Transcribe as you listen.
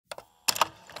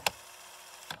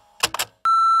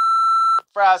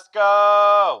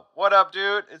Frasco! What up,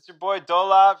 dude? It's your boy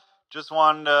Dolav. Just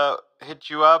wanted to hit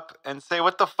you up and say,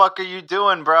 what the fuck are you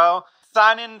doing, bro?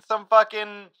 Signing some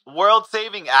fucking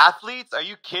world-saving athletes? Are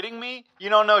you kidding me? You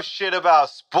don't know shit about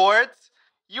sports?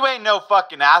 You ain't no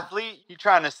fucking athlete. You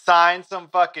trying to sign some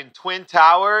fucking Twin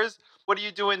Towers? What are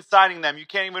you doing signing them? You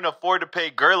can't even afford to pay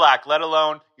Gerlach, let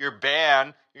alone your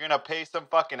band. You're gonna pay some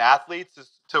fucking athletes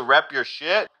to rep your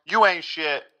shit? You ain't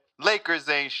shit. Lakers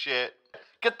ain't shit.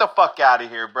 Get the fuck out of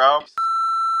here, bro.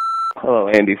 Hello,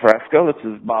 Andy Frasco. This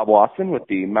is Bob Watson with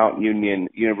the Mount Union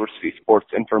University Sports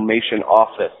Information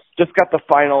Office. Just got the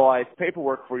finalized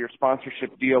paperwork for your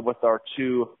sponsorship deal with our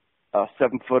two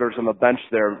 7-footers on the bench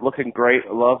there. Looking great.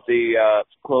 Love the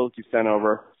clothes you sent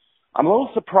over. I'm a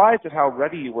little surprised at how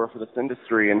ready you were for this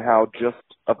industry and how just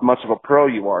as much of a pro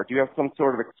you are. Do you have some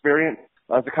sort of experience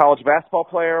as a college basketball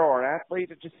player or an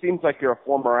athlete? It just seems like you're a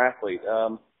former athlete.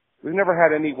 We've never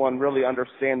had anyone really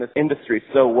understand this industry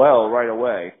so well right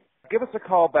away. Give us a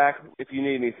call back if you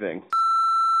need anything.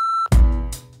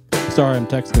 Sorry, I'm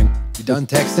texting. You done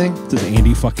texting? This is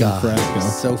Andy fucking Frasco.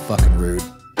 So fucking rude.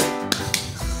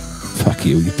 Fuck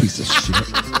you, you piece of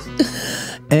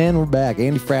shit. And we're back.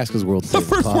 Andy Frasco's World The Saving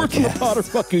first Podcast. word from the Potter,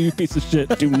 fuck you, you piece of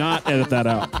shit. Do not edit that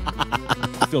out.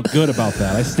 I feel good about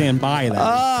that. I stand by that.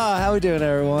 How we doing,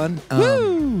 everyone?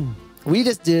 Woo! We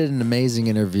just did an amazing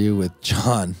interview with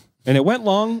John, And it went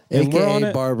long, and we're on a.k.a.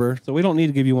 it. Barber, So we don't need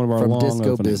to give you one of our from long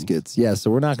Disco openings. Biscuits. Yeah, so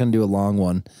we're not going to do a long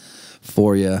one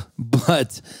for you,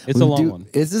 but It's a long one.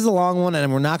 This is a long one,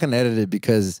 and we're not going to edit it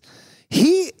because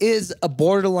he is a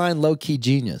borderline low-key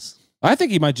genius. I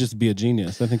think he might just be a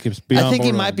genius. I think he's beyond I think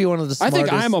he borderline. might be one of the I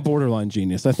smartest. think I'm a borderline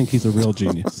genius. I think he's a real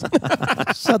genius.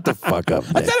 Shut the fuck up,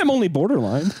 I Nick. said I'm only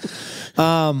borderline.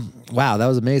 Wow, that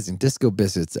was amazing. Disco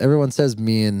Biscuits. Everyone says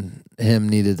me and him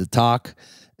needed to talk,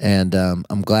 and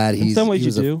I'm glad he's... In some ways he you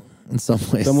was do. In some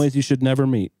ways. Some ways you should never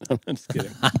meet. I'm just kidding.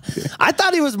 I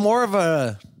thought he was more of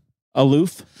a...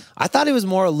 Aloof? I thought he was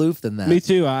more aloof than that. Me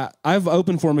too. I've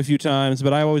opened for him a few times,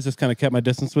 but I always just kind of kept my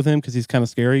distance with him because he's kind of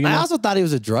scary. You know? I also thought he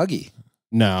was a druggie.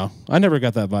 No, I never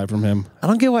got that vibe from him. I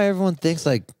don't get why everyone thinks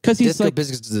like Because he's Disco like,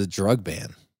 Biscuits is a drug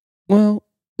band. well,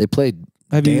 They played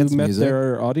have you dance met music.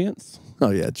 their audience?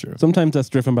 Oh yeah, true. Sometimes that's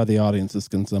driven by the audience's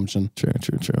consumption. True.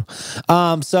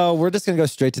 So we're just gonna go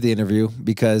straight to the interview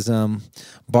because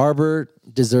Barber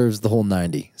deserves the whole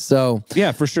 90. So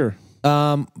Yeah, for sure.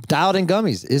 Dialed In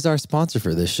Gummies is our sponsor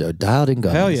for this show. Dialed In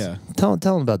Gummies. Hell yeah. Tell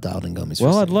them about Dialed In Gummies.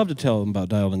 Well, for a I'd second. love to tell them about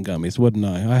Dialed In Gummies, wouldn't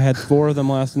I? I had 4 of them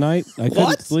last night. I couldn't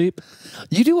What? sleep.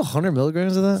 You do 100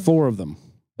 milligrams of that? 4 of them.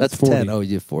 That's 40. 10. Oh,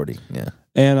 you have 40. Yeah.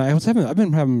 And I've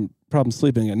been having problems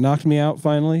sleeping. It knocked me out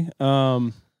finally. They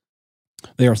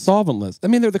are solventless. I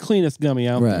mean, they're the cleanest gummy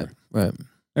out there. Right.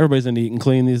 Everybody's into eating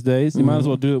clean these days. You might as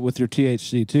well do it with your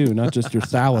THC too, not just your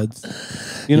salads.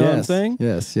 You know what I'm saying?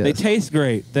 Yes. They taste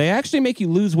great. They actually make you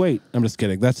lose weight. I'm just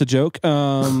kidding. That's a joke.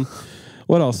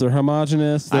 What else? They're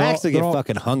homogenous. I actually get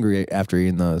fucking hungry after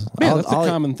eating those. Man, that's a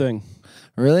common thing.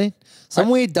 Really? Some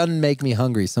weed doesn't make me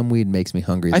hungry. Some weed makes me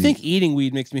hungry. I think eating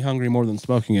weed makes me hungry more than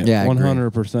smoking it. Yeah, I agree.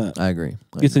 100%. I agree.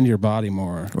 Gets into your body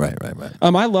more. Right.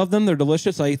 I love them. They're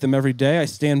delicious. I eat them every day. I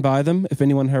stand by them. If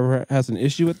anyone ever has an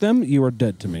issue with them, you are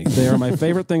dead to me. They are my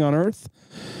favorite thing on earth.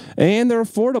 And they're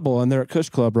affordable, and they're at Kush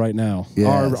Club right now.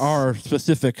 Yes. Our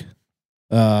specific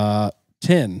 10.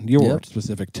 Your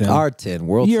specific 10. Our 10.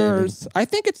 World Yours. Saving. I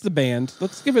think it's the band.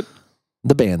 Let's give it...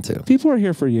 The band, too. People are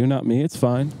here for you, not me. It's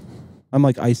fine. I'm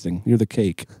like icing. You're the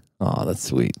cake. Oh, that's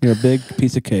sweet. You're a big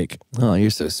piece of cake. Oh, you're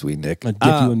so sweet, Nick. I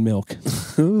dip you in milk.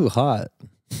 Ooh, hot.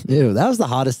 Ew, that was the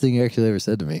hottest thing you actually ever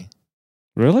said to me.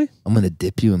 Really? I'm going to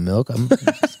dip you in milk.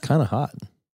 It's kind of hot.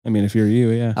 I mean, if you're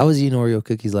you, yeah. I was eating Oreo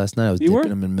cookies last night. I was You dipping were?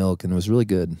 them in milk, and it was really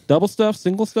good. Double stuff,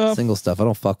 single stuff? Single stuff. I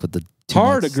don't fuck with the too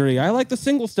Hard much. agree. I like the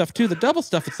single stuff too. The double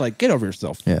stuff, it's like, get over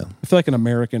yourself. Yeah. I feel like an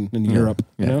American in Europe.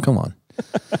 Yeah, You know? come on.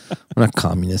 We're not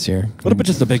communists here. What about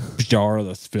just a big jar of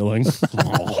this filling?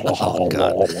 Oh,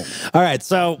 God. All right,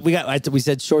 so we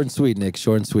said short and sweet, Nick.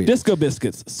 Short and sweet. Disco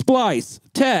Biscuits, Splice,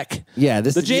 Tech. Yeah,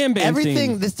 this The jam band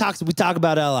everything. team. We talk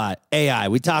about AI.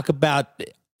 We talk about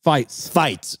Fights.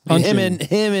 Him Punching.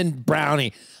 and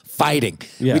Brownie fighting.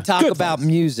 Yeah, We talk good about fights.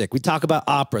 music. We talk about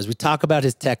operas. We talk about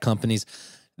his tech companies.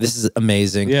 This is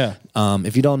amazing. Yeah.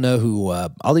 If you don't know who,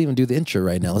 I'll even do the intro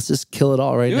right now. Let's just kill it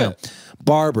all right Do now. it.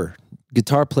 Barber,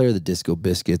 guitar player of the Disco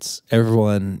Biscuits.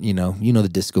 Everyone, you know the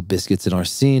Disco Biscuits in our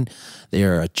scene. They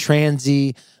are a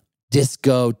transy,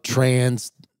 disco,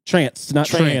 trans. Trance, not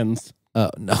trans.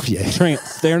 Oh, no, yeah.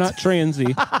 Trance. They're not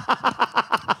transy.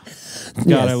 God,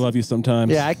 Yes. I love you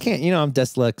sometimes. Yeah, I can't. I'm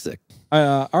dyslexic.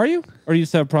 Are you? Or do you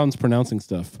just have problems pronouncing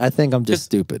stuff? I think I'm just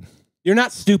stupid. You're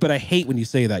not stupid. I hate when you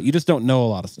say that. You just don't know a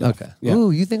lot of stuff. Okay. Yeah. Ooh,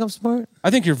 you think I'm smart?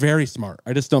 I think you're very smart.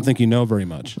 I just don't think you know very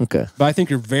much. Okay. But I think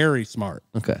you're very smart.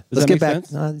 Okay. Does Let's that get make back.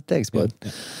 sense? Thanks, bud.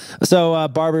 Yeah. So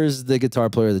Barber's the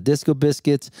guitar player of the Disco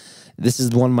Biscuits. This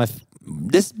is one of my.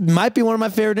 This might be one of my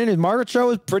favorite interviews. Margaret Cho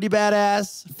was pretty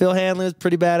badass. Phil Hanley was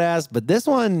pretty badass. But this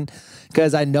one,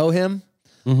 because I know him,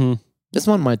 this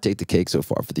one might take the cake so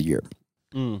far for the year.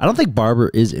 I don't think Barber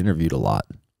is interviewed a lot.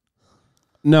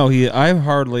 No, I've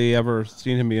hardly ever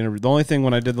seen him be interviewed. The only thing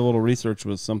when I did the little research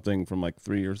was something from like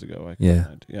 3 years ago. Yeah.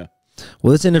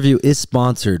 Well, this interview is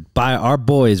sponsored by our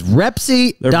boys,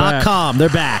 Repsy.com. They're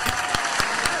back.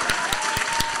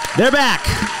 They're back.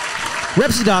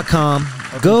 Repsy.com.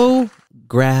 Go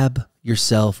grab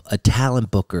yourself a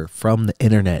talent booker from the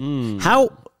internet. How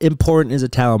important is a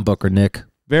talent booker, Nick?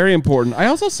 Very important. I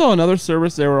also saw another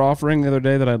service they were offering the other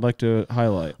day that I'd like to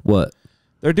highlight. What?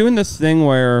 They're doing this thing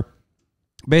where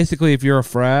basically if you're a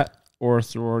frat or a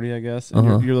sorority, I guess,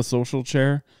 and you're the social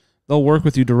chair, they'll work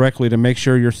with you directly to make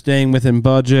sure you're staying within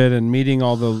budget and meeting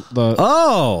all the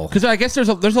because I guess there's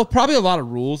probably a lot of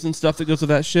rules and stuff that goes with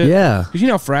that shit. Yeah, because you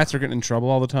know frats are getting in trouble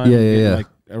all the time. Yeah. Like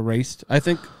erased. I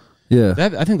think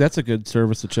that's a good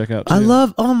service to check out too. I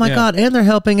love. Oh my god, and they're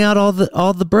helping out all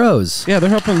the bros. Yeah, they're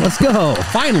helping. Let's go.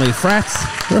 Finally, frats.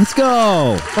 Let's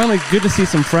go. Finally, good to see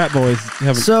some frat boys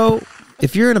having. So,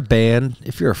 if you're in a band,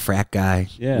 if you're a frat guy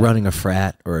running a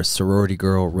frat, or a sorority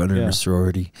girl running a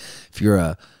sorority, if you're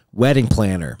a wedding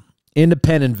planner,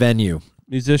 independent venue,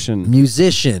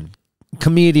 musician,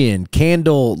 comedian,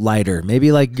 candle lighter.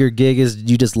 Maybe like your gig is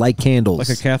you just light candles.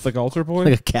 Like a Catholic altar boy?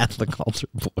 Like a Catholic altar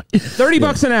boy.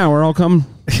 $30 an hour, I'll come.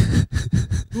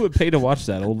 Who would pay to watch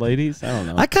that? Old ladies? I don't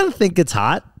know. I kind of think it's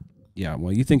hot. Yeah,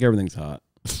 well, you think everything's hot.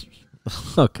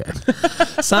 Okay.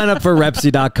 Sign up for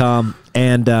Repsy.com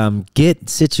and get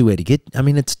situated. I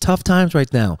mean, it's tough times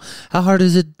right now. How hard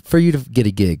is it for you to get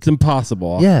a gig? It's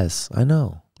impossible. Yes, I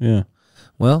know. Yeah.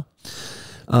 Well, it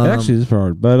actually is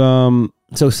hard, but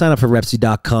so sign up for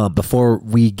Repsy.com before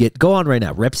we go on right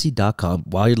now. Repsy.com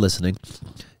while you're listening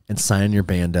and sign your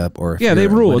band up. Or they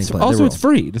rule. It's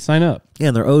free to sign up. Yeah,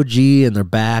 and they're OG and they're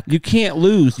back. You can't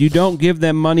lose. You don't give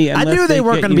them money. I knew they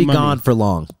weren't going to be gone for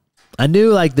long. I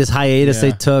knew like this hiatus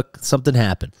they took, something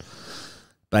happened.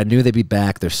 But I knew they'd be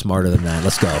back. They're smarter than that.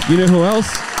 Let's go. You know who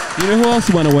else? You know who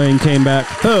else went away and came back?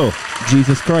 Who?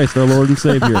 Jesus Christ, our Lord and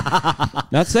Savior.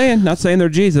 Not saying they're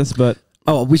Jesus, but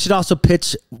we should also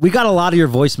pitch. We got a lot of your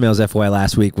voicemails, FYI,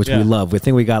 last week, which we love. We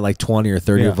think we got like 20 or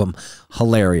 30 of them.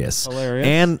 Hilarious.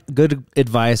 And good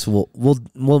advice. We'll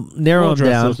narrow them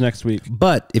down those next week.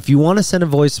 But if you want to send a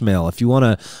voicemail, if you want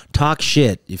to talk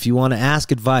shit, if you want to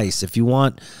ask advice, if you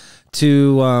want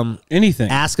to anything,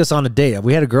 ask us on a date.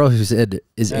 We had a girl who said,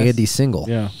 "Is Andy single?"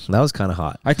 Yeah, that was kind of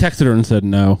hot. I texted her and said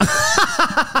no.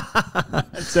 I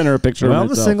sent her a picture. Well, of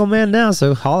myself. I'm a single man now,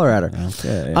 so holler at her.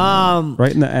 Okay.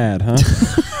 Right in the ad, huh?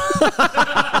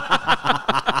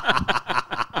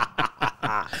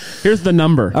 Here's the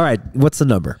number. All right, what's the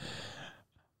number?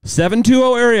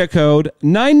 720 area code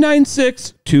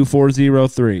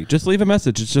 996-2403. Just leave a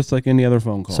message. It's just like any other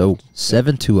phone call. So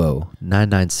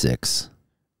 720-996.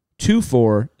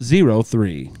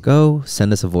 2403. Go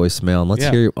send us a voicemail and let's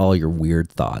hear all your weird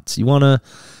thoughts. You want to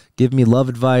give me love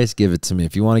advice? Give it to me.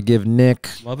 If you want to give Nick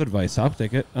love advice, I'll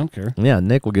take it. I don't care. Yeah,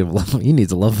 Nick will give love. He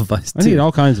needs a love advice too. I need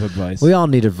all kinds of advice. We all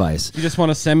need advice. You just want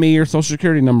to send me your social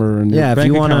security number and your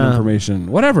bank account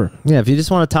information, whatever. Yeah, if you just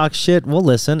want to talk shit, we'll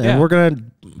listen and we're going to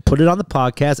put it on the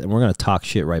podcast and we're going to talk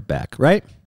shit right back, right?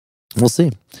 We'll see.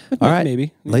 All right.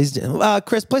 Maybe. Ladies,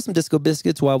 Chris, play some Disco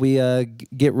Biscuits while we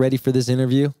get ready for this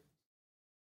interview.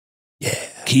 Yeah.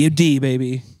 Key of D,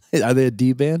 baby. Are they a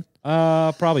D band?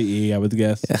 Probably E, I would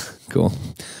guess. Yeah, cool.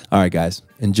 All right, guys.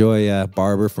 Enjoy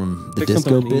Barber from the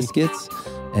Disco Biscuits,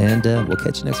 and we'll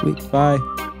catch you next week. Bye.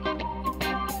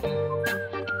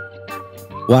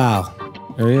 Wow.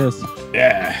 There he is.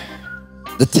 Yeah.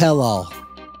 The tell-all.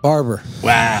 Barber.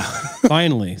 Wow.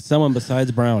 Finally, someone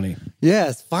besides Brownie.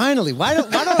 Yes, finally. Why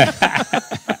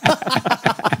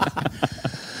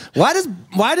does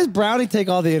Brownie take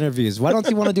all the interviews? Why don't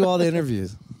you want to do all the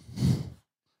interviews?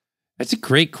 That's a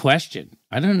great question.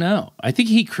 I don't know. I think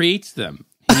he creates them.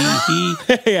 He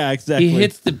yeah, exactly.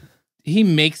 He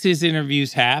makes his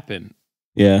interviews happen.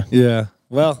 Yeah. Yeah.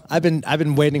 Well, I've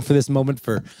been waiting for this moment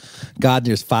for God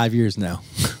knows 5 years now.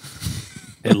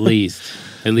 At least.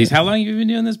 How long have you been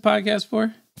doing this podcast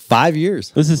for? 5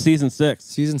 years. This is season 6.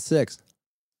 Season 6.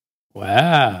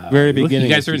 Wow. Very Look, beginning.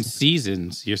 you guys are in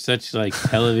seasons. You're such like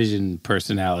television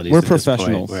personalities. We're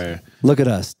professionals. Look at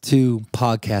us, 2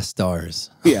 podcast stars.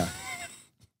 Yeah.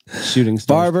 Shooting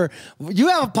stars. Barber, you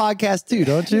have a podcast too,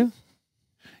 don't you?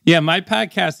 Yeah, my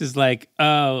podcast is like,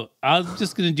 oh, I'm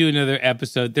just going to do another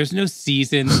episode. There's no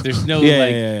seasons. There's no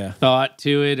thought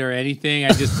to it or anything. I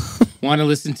just want to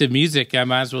listen to music. I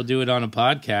might as well do it on a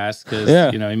podcast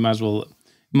because, you know, you might as well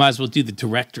do the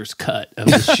director's cut of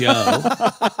the show.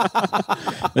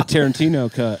 The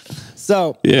Tarantino cut.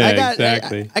 So yeah,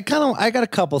 exactly. I got a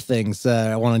couple things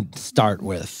I want to start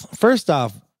with. First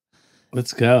off,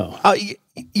 let's go.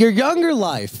 Your younger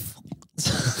life.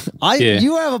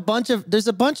 You have there's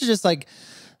a bunch of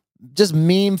just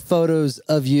meme photos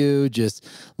of you just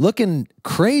looking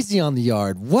crazy on the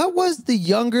yard. What was the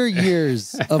younger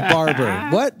years of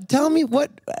Barber? Tell me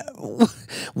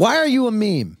why are you a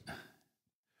meme?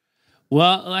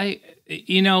 Well,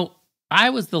 I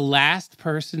was the last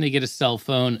person to get a cell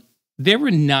phone. There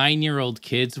were 9-year-old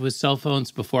kids with cell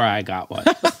phones before I got one.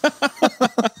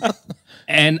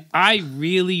 And I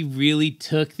really, really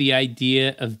took the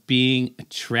idea of being a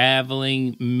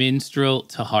traveling minstrel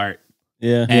to heart.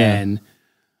 Yeah. And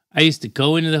I used to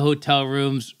go into the hotel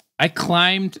rooms. I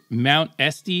climbed Mount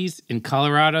Estes in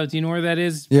Colorado. Do you know where that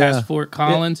is? Yeah. Past Fort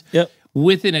Collins. Yep.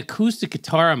 With an acoustic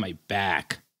guitar on my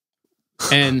back.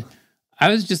 And I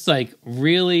was just like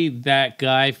really that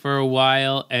guy for a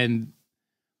while. And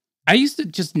I used to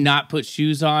just not put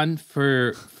shoes on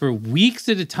for weeks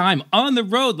at a time on the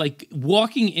road, like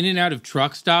walking in and out of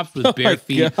truck stops with bare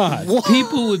feet. God.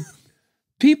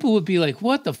 People would be like,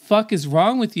 "What the fuck is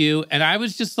wrong with you?" And I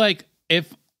was just like,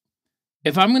 if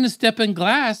I'm going to step in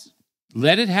glass,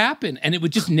 let it happen. And it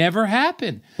would just never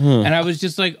happen. And I was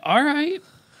just like, all right,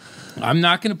 I'm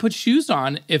not going to put shoes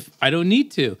on if I don't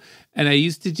need to. And I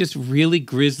used to just really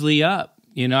grizzly up.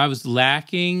 You know, I was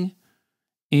lacking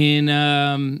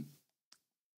in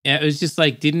it was just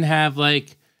like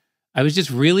I was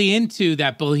just really into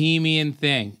that bohemian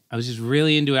thing. I was just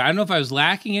really into it. I don't know if I was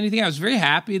lacking anything. I was very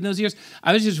happy in those years.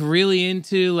 I was just really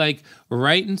into like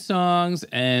writing songs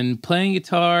and playing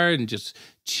guitar and just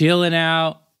chilling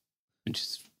out and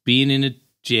just being in a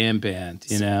jam band,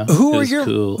 you know?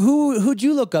 Who'd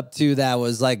you look up to that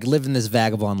was like living this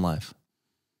vagabond life?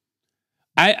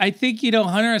 I think, you know,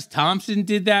 Hunter S. Thompson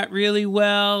did that really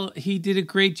well. He did a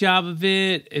great job of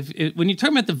it. When you're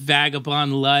talking about the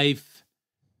vagabond life,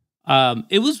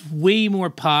 it was way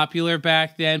more popular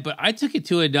back then, but I took it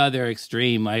to another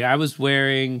extreme. Like I was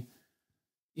wearing,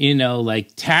 you know,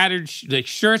 like tattered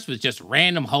shirts with just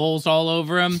random holes all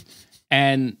over them.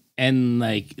 And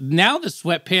like now the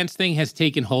sweatpants thing has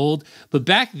taken hold, but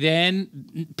back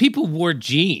then people wore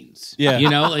jeans, you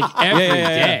know, like every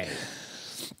day.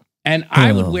 And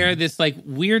I would wear this like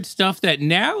weird stuff that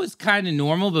now is kind of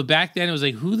normal, but back then it was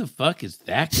like, who the fuck is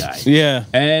that guy? Yeah.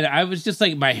 And I was just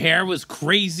like, my hair was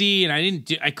crazy, and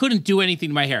I couldn't do anything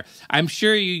to my hair. I'm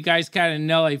sure you guys kind of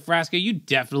know, like Frasco, you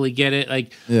definitely get it.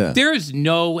 Like, there is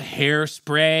no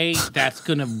hairspray that's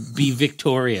gonna be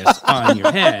victorious on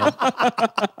your head.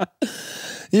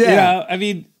 You know, I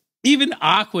mean, even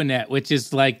Aquanet, which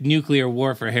is like nuclear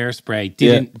warfare hairspray,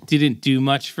 didn't do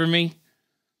much for me.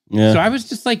 Yeah. So I was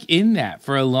just like in that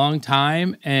for a long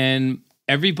time, and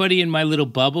everybody in my little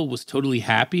bubble was totally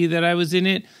happy that I was in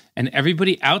it, and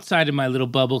everybody outside of my little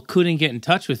bubble couldn't get in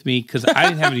touch with me because I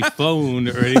didn't have any phone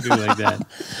or anything like that.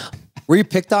 Were you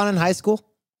picked on in high school?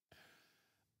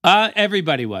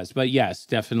 Everybody was, but yes,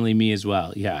 definitely me as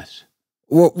well. Yes,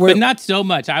 but not so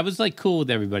much. I was like cool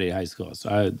with everybody in high school,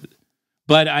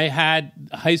 but I had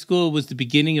high school was the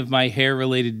beginning of my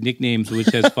hair-related nicknames, which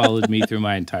has followed me through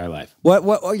my entire life.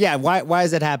 Yeah. Why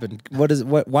has that happened? What's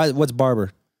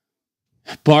Barber?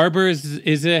 Barber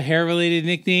is a hair-related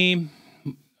nickname.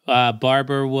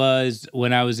 Barber was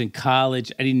when I was in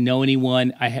college. I didn't know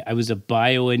anyone. I was a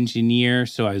bioengineer,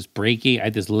 so I was breaking. I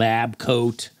had this lab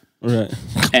coat, right,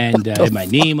 and had my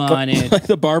name on it, like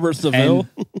the Barber Seville.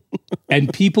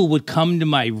 And people would come to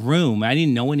my room. I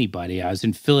didn't know anybody. I was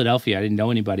in Philadelphia. I didn't know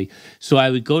anybody. So I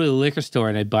would go to the liquor store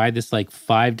and I'd buy this like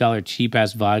 $5 cheap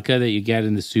ass vodka that you get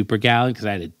in the super gallon because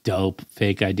I had a dope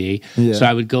fake ID. Yeah. So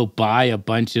I would go buy a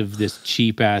bunch of this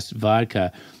cheap ass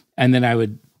vodka, and then I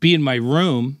would be in my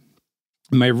room.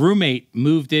 My roommate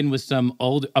moved in with some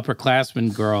old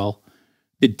upperclassman girl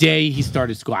the day he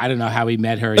started school. I don't know how he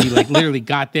met her. He like literally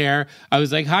got there. I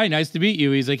was like, hi, nice to meet you.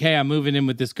 He's like, hey, I'm moving in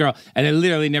with this girl. And I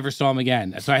literally never saw him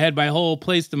again. So I had my whole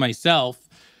place to myself.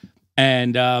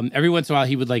 And every once in a while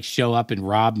he would like show up and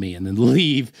rob me and then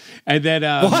leave. And then,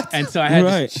 and so I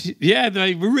had,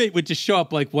 my roommate would just show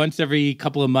up like once every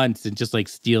couple of months and just like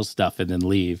steal stuff and then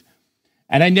leave.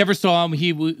 And I never saw him.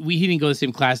 He didn't go to the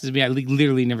same class as me. I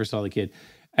literally never saw the kid.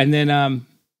 And then,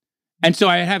 And so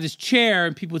I'd have this chair,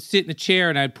 and people would sit in the chair,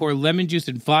 and I'd pour lemon juice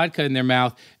and vodka in their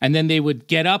mouth, and then they would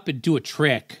get up and do a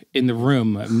trick in the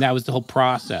room, and that was the whole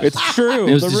process. It's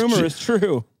true. The rumor is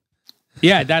true.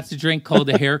 Yeah, that's a drink called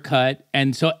a haircut,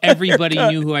 and so everybody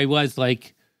knew who I was.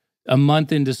 Like a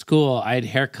month into school, I had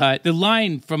haircut. The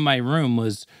line from my room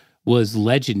was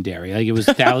legendary. Like it was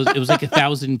like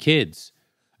 1,000 kids.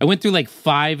 I went through like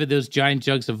 5 of those giant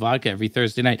jugs of vodka every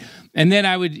Thursday night. And then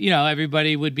I would,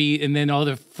 everybody would be, and then all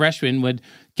the freshmen would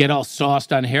get all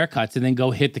sauced on haircuts and then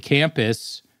go hit the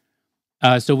campus.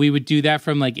 So we would do that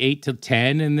from like 8 to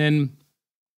 10. And then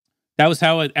that was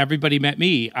how everybody met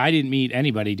me. I didn't meet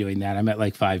anybody doing that. I met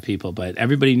like 5 people, but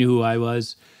everybody knew who I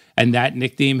was. And that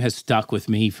nickname has stuck with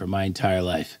me for my entire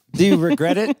life. Do you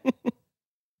regret it?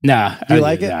 Nah. Do you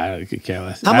like it? Nah, I could care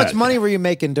less. How much money were you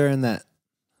making during that?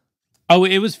 Oh,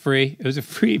 it was free. It was a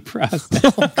free process.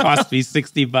 Cost me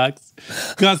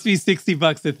 $60. Cost me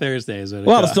 $60 a Thursday is what it A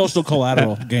lot of cost. social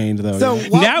collateral gained, though. So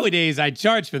Nowadays, I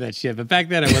charge for that shit, but back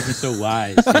then I wasn't so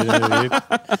wise. You know what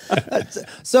I mean?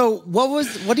 So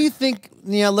what do you think,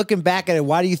 looking back at it,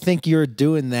 why do you think you're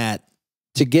doing that?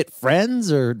 To get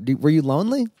friends, or were you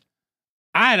lonely?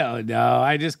 I don't know.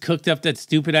 I just cooked up that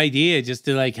stupid idea just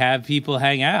to like have people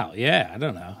hang out. Yeah, I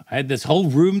don't know. I had this whole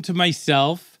room to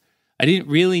myself. I didn't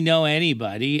really know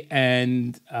anybody,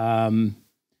 and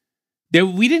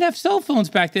we didn't have cell phones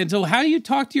back then. So how do you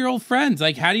talk to your old friends?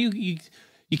 Like, how do you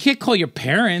can't call your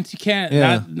parents. You can't.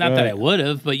 Yeah, not that I would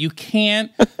have, but you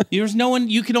can't. There's no one.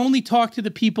 You can only talk to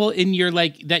the people in your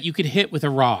that you could hit with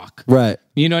a rock. Right.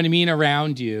 You know what I mean?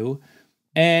 Around you,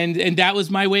 and that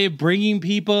was my way of bringing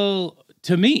people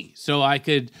to me, so I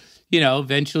could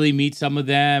eventually meet some of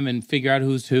them and figure out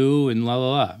who's who and la la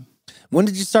la. When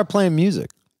did you start playing music?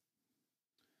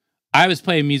 I was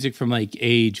playing music from like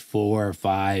age 4 or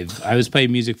 5. I was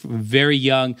playing music from very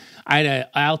young. I had an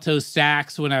alto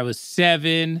sax when I was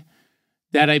 7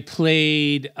 that I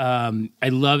played. I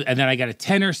loved, and then I got a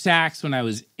tenor sax when I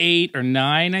was 8 or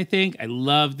 9, I think. I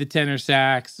loved the tenor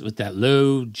sax with that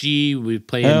low G. We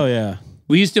played. Hell yeah.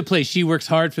 We used to play "She Works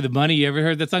Hard for the Money." You ever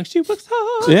heard that song? She works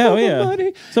hard Yeah, oh, for yeah. the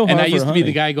money. So hard and I for used to be honey.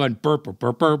 the guy going burp, burp,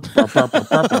 burp, burp, burp, burp,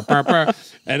 burp, burp, burp, burp.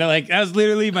 And that was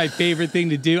literally my favorite thing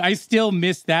to do. I still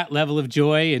miss that level of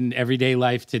joy in everyday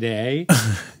life today.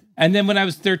 And then when I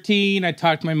was 13, I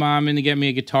talked my mom into getting me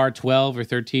a guitar, 12 or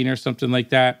 13 or something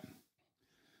like that.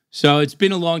 So it's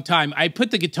been a long time. I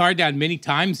put the guitar down many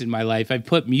times in my life. I've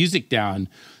put music down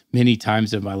many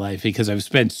times in my life because I've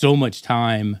spent so much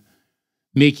time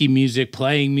making music,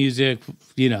 playing music,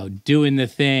 doing the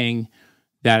thing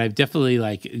that I've definitely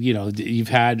I've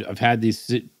had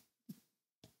these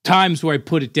times where I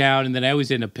put it down and then I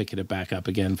always end up picking it back up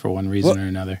again for one reason or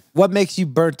another. What makes you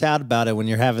burnt out about it when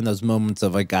you're having those moments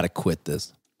of I gotta quit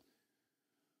this?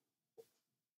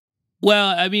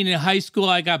 Well, I mean, in high school,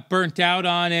 I got burnt out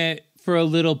on it for a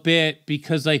little bit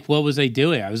because what was I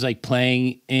doing? I was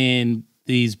playing in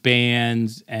these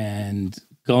bands and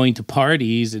going to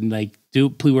parties and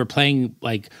we were playing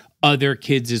other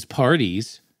kids'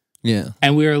 parties. Yeah.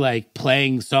 And we were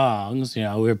playing songs, we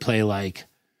would play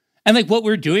and what we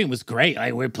were doing was great.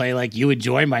 We'd play You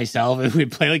Enjoy Myself, and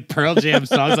we'd play Pearl Jam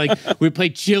songs, we'd play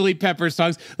Chili Pepper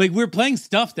songs. We were playing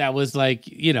stuff that was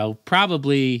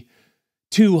probably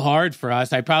too hard for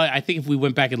us. I think if we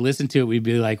went back and listened to it, we'd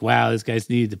be like, wow, this guy's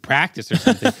needed to practice or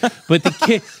something. But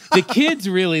the kids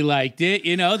really liked it.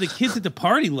 The kids at the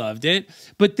party loved it.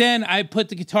 But then I put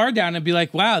the guitar down and be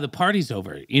like, wow, the party's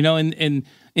over. And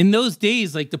in those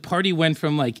days, the party went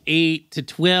from 8 to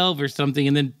 12 or something.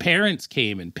 And then parents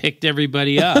came and picked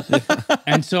everybody up.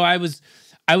 And so I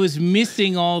was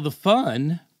missing all the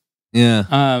fun. Yeah.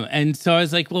 And so I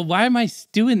was like, well, why am I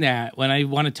doing that when I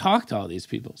want to talk to all these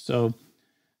people? So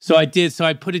I did. So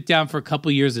I put it down for a couple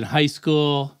years in high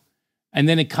school. And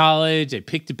then in college, I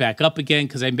picked it back up again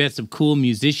because I met some cool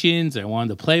musicians. I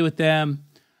wanted to play with them.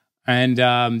 And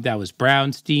that was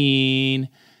Brownstein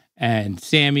and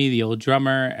Sammy, the old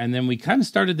drummer. And then we kind of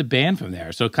started the band from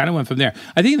there. So it kind of went from there.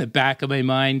 I think in the back of my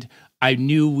mind, I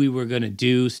knew we were going to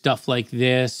do stuff like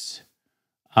this.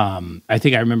 I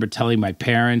think I remember telling my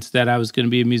parents that I was going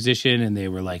to be a musician, and they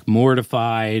were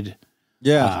mortified.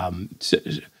 Yeah.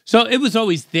 So it was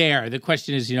always there. The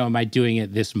question is, am I doing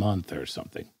it this month or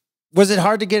something? Was it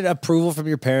hard to get approval from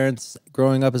your parents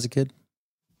growing up as a kid?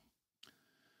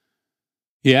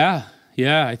 Yeah,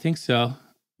 I think so.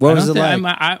 What was it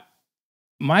like?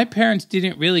 My parents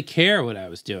didn't really care what I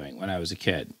was doing when I was a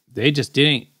kid. They just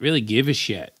didn't really give a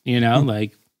shit,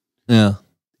 Yeah.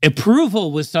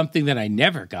 Approval was something that I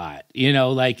never got.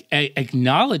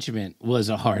 Acknowledgement was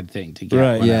a hard thing to get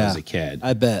when I was a kid.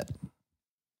 I bet.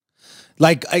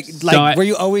 Were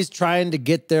you always trying to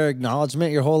get their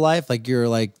acknowledgement your whole life? Like you're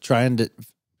like trying to.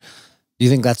 Do you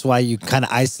think that's why you kind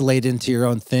of isolate into your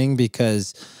own thing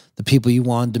because the people you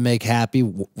wanted to make happy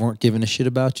weren't giving a shit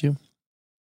about you?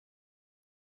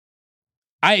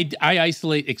 I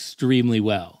isolate extremely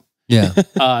well. Yeah.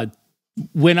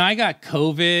 When I got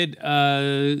COVID,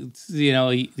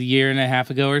 a year and a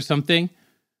half ago or something,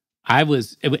 it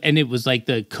was like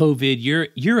the COVID.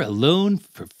 You're alone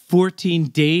for 14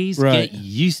 days. Right. Get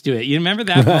used to it. You remember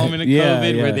that moment of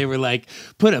COVID where they were like,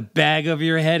 put a bag over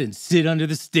your head and sit under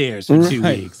the stairs for 2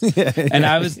 weeks.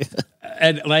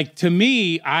 And like to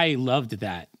me, I loved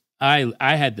that. I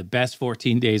had the best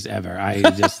 14 days ever. I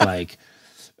just like.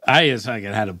 I just fucking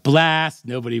had a blast.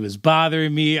 Nobody was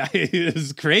bothering me. It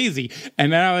was crazy.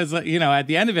 And then I was like, at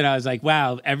the end of it, I was like,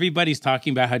 wow, everybody's talking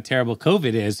about how terrible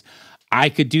COVID is. I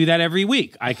could do that every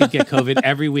week. I could get COVID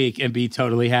every week and be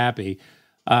totally happy.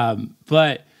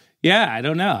 But yeah, I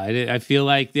don't know. I feel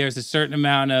like there's a certain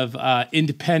amount of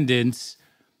independence.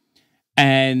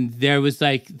 And there was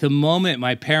like the moment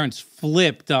my parents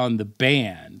flipped on the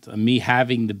band, on me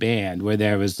having the band, where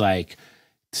there was like,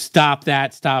 stop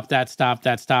that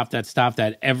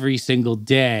every single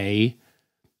day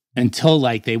until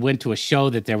like they went to a show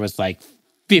that there was like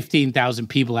 15,000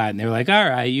 people at and they were like, all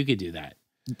right, you could do that.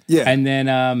 Yeah. And then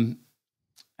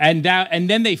and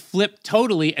then they flipped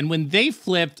totally. And when they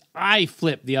flipped, I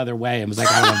flipped the other way and was like,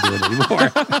 I don't want to do it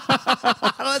anymore.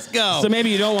 Let's go. So maybe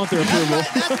you don't want their approval.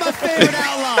 That's my favorite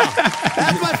outlaw.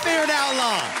 That's my favorite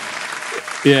outlaw.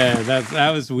 Yeah,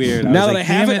 that was weird. Now that I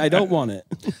have it, I don't want it.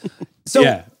 So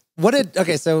yeah.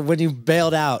 So when you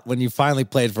bailed out, when you finally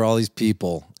played for all these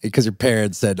people, because your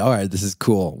parents said, all right, this is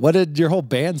cool. What did your whole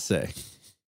band say?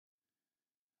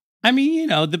 I mean,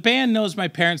 the band knows my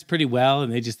parents pretty well,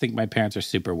 and they just think my parents are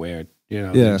super weird.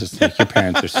 They're just like, your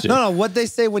parents are super. No, what'd they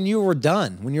say when you were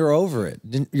done, when you were over it?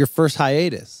 Your first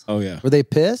hiatus? Oh, yeah. Were they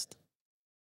pissed?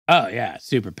 Oh, yeah.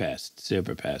 Super pissed.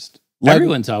 Super pissed. Like,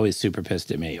 everyone's always super pissed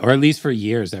at me, or at least for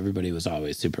years, everybody was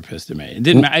always super pissed at me. It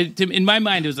didn't. In my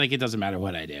mind, it was like it doesn't matter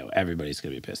what I do, everybody's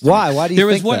gonna be pissed. Why? At me. Why do you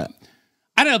think that?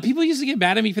 I don't know. People used to get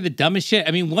mad at me for the dumbest shit.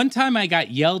 I mean, one time I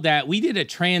got yelled at. We did a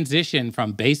transition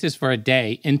from Basis for a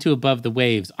Day into Above the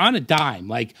Waves on a dime.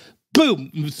 Like,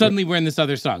 boom! Suddenly we're in this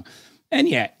other song, and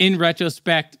yeah, in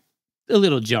retrospect, a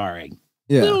little jarring.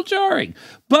 Yeah. A little jarring.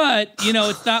 But,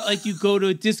 it's not like you go to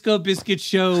a Disco Biscuit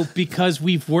show because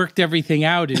we've worked everything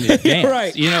out in advance.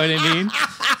 Right. You know what I mean?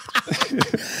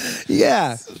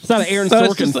 Yeah. It's not an Aaron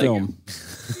Sorkin film.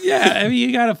 Yeah, I mean,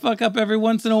 you got to fuck up every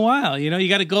once in a while. You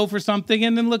got to go for something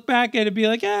and then look back at it and be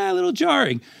like, a little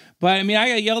jarring. But, I mean, I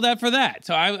got yelled at for that.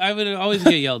 So I would always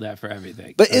get yelled at for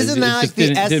everything. But isn't that like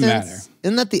the essence? Didn't matter.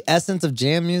 Isn't that the essence of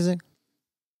jam music?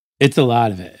 It's a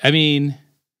lot of it. I mean,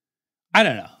 I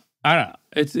don't know.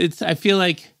 It's. I feel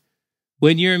like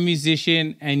when you're a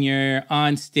musician and you're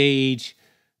on stage,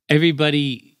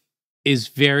 everybody is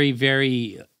very,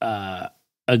 very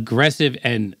aggressive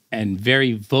and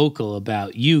very vocal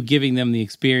about you giving them the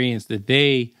experience that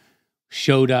they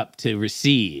showed up to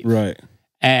receive. Right.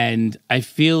 And I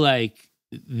feel like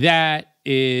that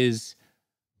is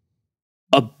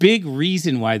a big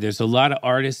reason why there's a lot of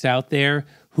artists out there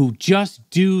who just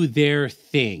do their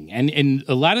thing. And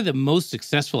a lot of the most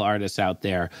successful artists out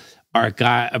there are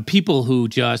people who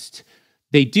just,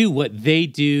 they do what they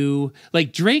do.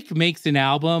 Like Drake makes an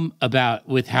album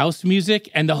with house music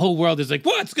and the whole world is like,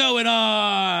 what's going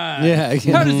on? Yeah.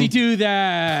 How does he do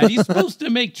that? He's supposed to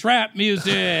make trap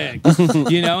music.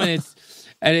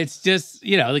 And it's just,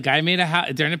 the guy made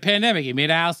during the pandemic, he made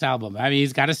a house album. I mean,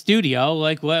 he's got a studio.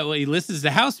 Like, what he listens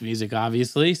to house music,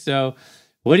 obviously. So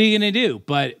what are you going to do?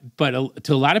 But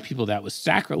to a lot of people, that was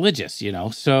sacrilegious,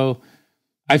 So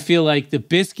I feel like the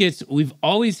Biscuits, we've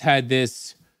always had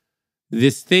this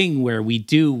thing where we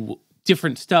do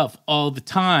different stuff all the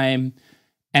time,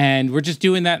 and we're just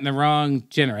doing that in the wrong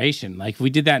generation. Like, if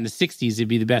we did that in the 60s, it'd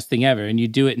be the best thing ever. And you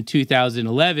do it in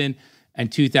 2011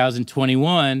 and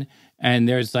 2021, and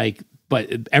there's like, but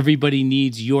everybody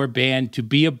needs your band to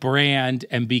be a brand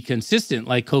and be consistent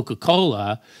like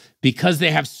Coca-Cola. Because they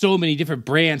have so many different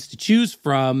brands to choose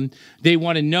from, they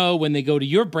want to know when they go to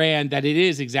your brand that it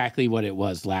is exactly what it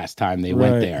was last time they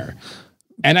went there.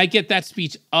 And I get that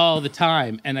speech all the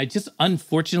time, and I just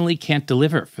unfortunately can't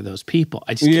deliver for those people.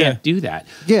 I just can't do that.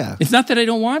 Yeah. It's not that I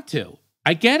don't want to.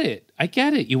 I get it.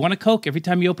 You want a Coke every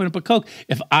time you open up a Coke.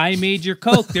 If I made your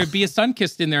Coke, there'd be a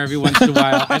Sunkist in there every once in a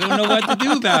while. I don't know what to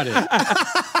do about it.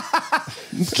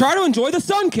 Try to enjoy the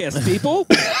Sunkist, people.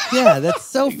 Yeah, that's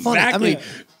so funny. Exactly.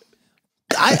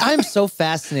 I mean, I'm so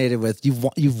fascinated with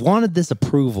you've wanted this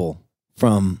approval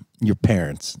from your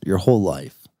parents your whole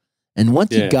life, And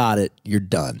once you got it, you're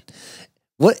done.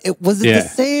 Was it the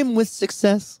same with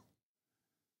success?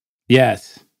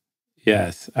 Yes.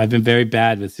 I've been very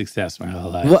bad with success my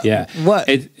whole life. What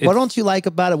don't you like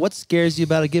about it? What scares you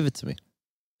about it? Give it to me.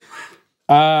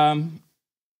 I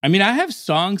mean, I have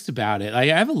songs about it. I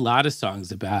have a lot of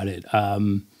songs about it.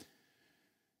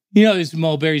 There's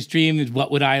Mulberry's Dream.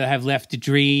 What would I have left to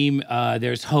dream?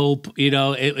 There's Hope.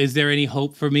 Is there any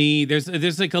hope for me?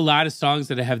 There's like a lot of songs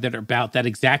that I have that are about that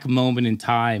exact moment in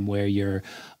time where you're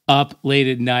up late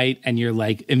at night and you're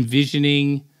like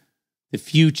envisioning the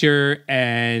future,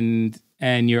 and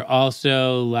you're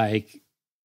also like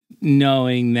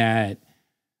knowing that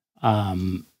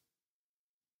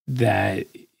that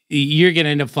you're gonna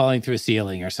end up falling through a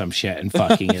ceiling or some shit and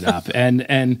fucking it up,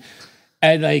 and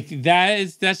like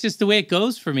that's just the way it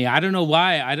goes for me. I don't know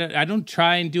why. I don't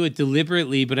try and do it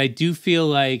deliberately, but I do feel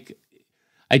like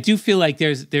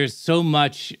there's so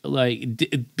much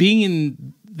like being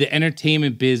in the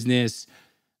entertainment business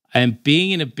and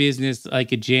being in a business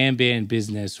like a jam band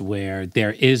business where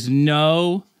there's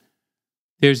no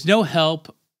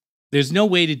help, there's no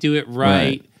way to do it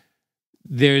right.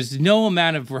 There's no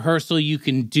amount of rehearsal you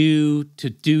can do to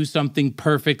do something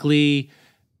perfectly.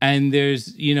 And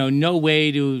there's, no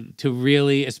way to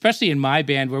really, especially in my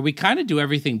band where we kind of do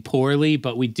everything poorly,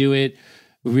 but we do it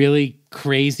really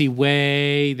crazy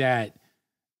way that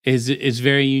is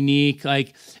very unique.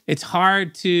 Like it's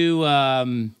hard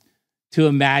to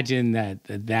imagine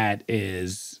that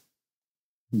is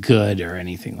good or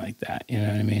anything like that. You know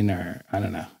what I mean? Or I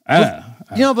don't know.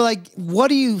 But like,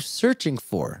 what are you searching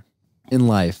for in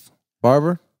life,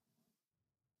 Barber?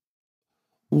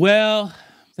 Well,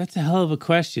 that's a hell of a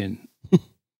question.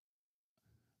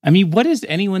 I mean, what is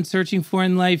anyone searching for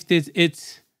in life?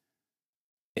 It's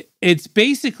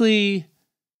basically,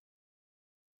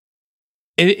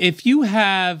 if you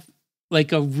have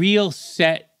like a real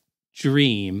set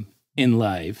dream in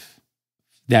life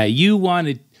that you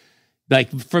wanted, like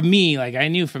for me, like I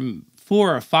knew from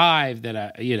 4 or 5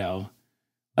 that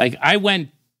like I went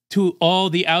to all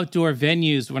the outdoor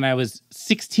venues when I was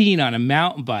 16 on a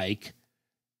mountain bike.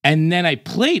 And then I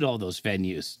played all those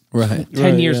venues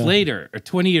 10 years later or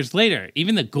 20 years later,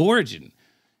 even the Gorge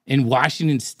in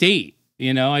Washington State.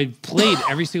 I played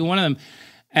every single one of them.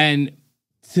 And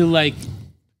to like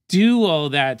do all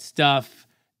that stuff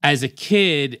as a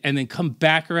kid and then come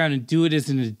back around and do it as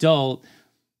an adult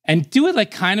and do it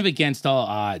like kind of against all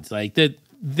odds. Like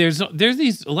there's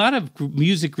a lot of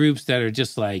music groups that are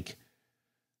just like,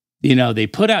 they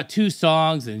put out 2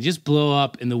 songs and just blow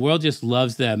up and the world just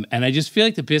loves them. And I just feel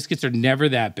like the Biscuits are never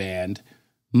that band.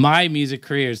 My music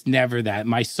career is never that.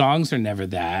 My songs are never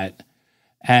that.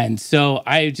 And so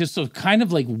I just was kind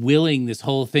of like willing this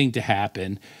whole thing to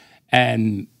happen.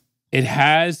 And it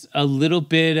has a little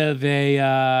bit of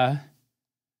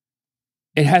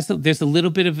there's a little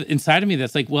bit of inside of me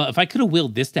that's like, well, if I could have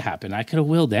willed this to happen, I could have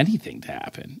willed anything to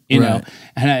happen, know?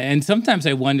 And sometimes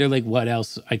I wonder like what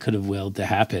else I could have willed to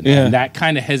happen. Yeah. And that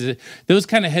kind of those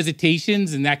kind of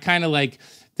hesitations and that kind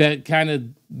of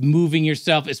moving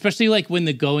yourself, especially like when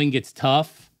the going gets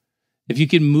tough, if you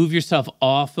can move yourself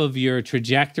off of your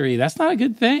trajectory, that's not a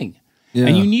good thing. Yeah.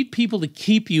 And you need people to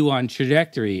keep you on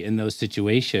trajectory in those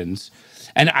situations.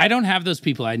 And I don't have those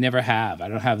people. I never have. I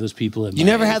don't have those people in my family. You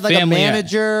never had like a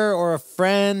manager or a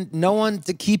friend, no one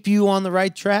to keep you on the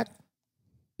right track?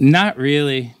 Not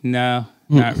really. No,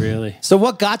 not really. So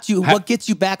what gets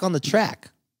you back on the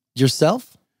track?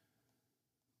 Yourself?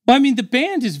 Well, I mean, the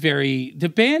band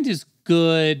is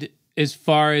good as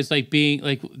far as like being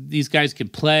like these guys can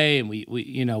play and we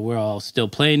we're all still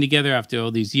playing together after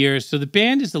all these years. So the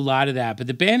band is a lot of that, but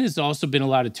the band has also been a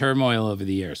lot of turmoil over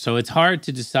the years. So it's hard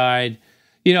to decide.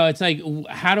 It's like,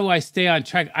 how do I stay on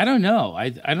track? I don't know. I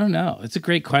don't know. It's a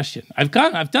great question. I've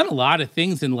done a lot of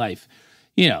things in life.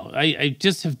 I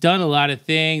just have done a lot of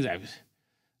things.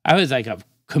 I was like a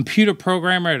computer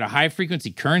programmer at a high frequency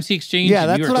currency exchange. Yeah,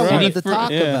 that's what I wanted to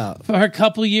talk about. For a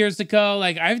couple years ago,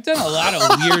 like I've done a lot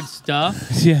of weird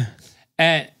stuff. Yeah,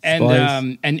 and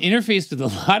interfaced with a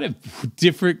lot of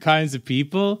different kinds of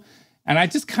people. And I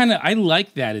just I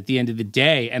like that at the end of the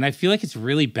day. And I feel like it's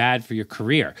really bad for your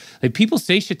career. Like people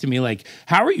say shit to me like,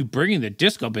 how are you bringing the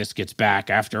Disco Biscuits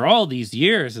back after all these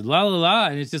years and la, la, la.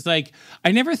 And it's just like,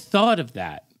 I never thought of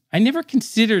that. I never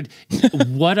considered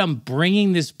what I'm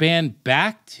bringing this band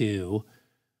back to.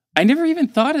 I never even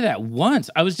thought of that once.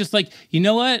 I was just like, you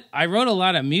know what? I wrote a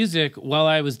lot of music while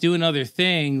I was doing other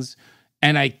things.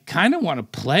 And I kind of want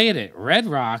to play it at Red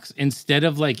Rocks instead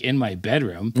of like in my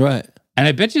bedroom. Right. And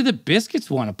I bet you the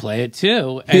Biscuits want to play it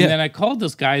too. And then I called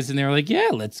those guys and they were like, yeah,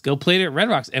 let's go play it at Red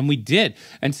Rocks. And we did.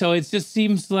 And so it just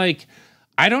seems like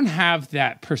I don't have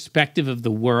that perspective of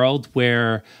the world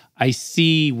where I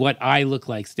see what I look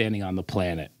like standing on the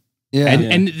planet. Yeah.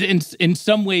 And in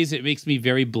some ways it makes me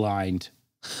very blind.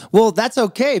 Well, that's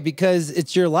okay because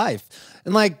it's your life.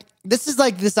 And like, this is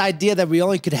like this idea that we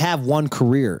only could have one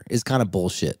career is kind of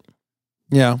bullshit.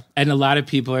 Yeah. And a lot of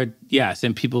people are, yes,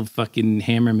 and people fucking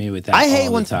hammer me with that. I hate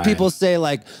all when the time. people say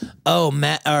like, oh,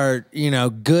 or, you know,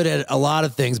 good at a lot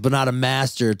of things, but not a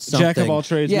master at something. Jack of all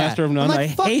trades, master of none. I'm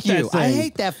like, I hate that saying. I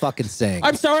hate that fucking saying.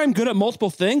 I'm sorry I'm good at multiple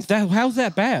things. How's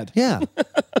that bad? Yeah.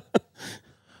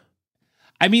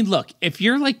 I mean, look, if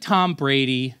you're like Tom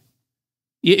Brady,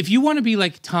 if you want to be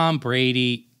like Tom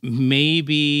Brady,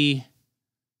 maybe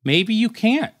you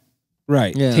can't.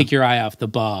 Right. Yeah. Take your eye off the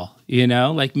ball, you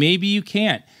know? Like maybe you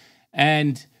can't.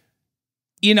 And,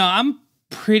 you know, I'm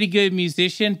pretty good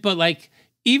musician, but like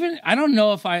even, I don't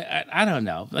know if I don't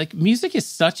know. Like music is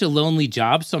such a lonely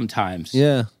job sometimes.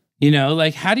 Yeah. You know,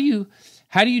 like how do you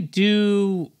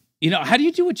do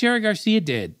what Jerry Garcia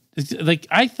did? It's, like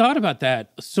I thought about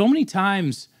that so many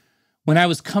times when I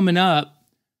was coming up.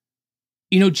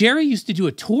 You know, Jerry used to do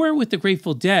a tour with the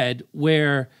Grateful Dead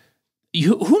where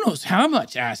who knows how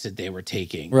much acid they were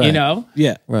taking, right. you know?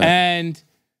 Yeah. Right. And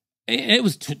it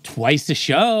was twice a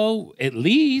show, at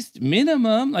least,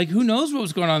 minimum. Like, who knows what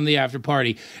was going on in the after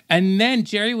party? And then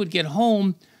Jerry would get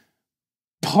home,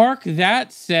 park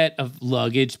that set of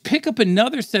luggage, pick up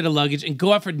another set of luggage, and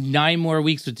go out for 9 more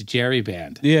weeks with the Jerry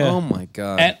Band. Yeah. Oh, my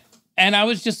God. And I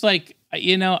was just like,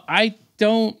 you know, I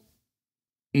don't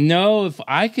know if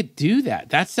I could do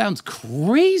that. That sounds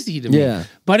crazy to me. Yeah.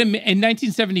 But in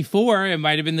 1974, it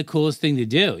might have been the coolest thing to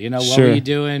do. You know, what Sure. were you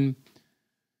doing?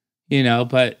 You know,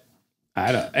 but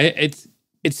I don't.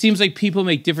 It seems like people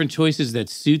make different choices that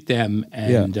suit them,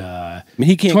 and I mean,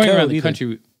 he can't touring code around the either.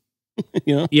 country.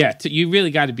 You know? Yeah, you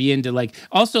really got to be into like.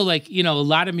 Also, like, you know, a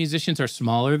lot of musicians are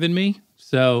smaller than me,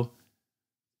 so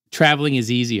traveling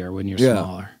is easier when you're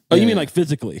smaller. Oh, you mean like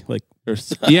physically, like?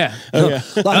 Yeah. Oh, yeah.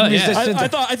 A lot of Oh, yeah. musicians I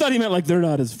thought he meant like they're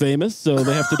not as famous, so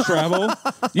they have to travel.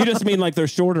 You just mean like they're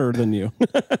shorter than you.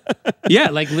 Yeah,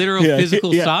 like literal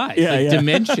physical size, like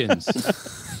dimensions.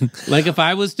 Like if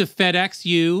I was to FedEx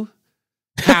you,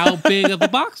 how big of a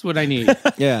box would I need?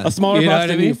 Yeah. A smaller You know box what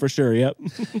than I mean? you, for sure. Yep.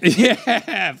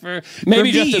 Yeah,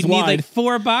 Maybe for just me, as you'd need wide. like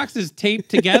 4 boxes taped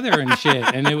together and shit,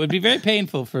 and it would be very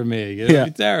painful for me. It would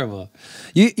be terrible.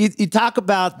 You talk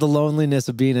about the loneliness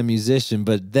of being a musician,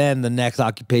 but then the next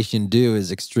occupation you do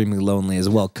is extremely lonely as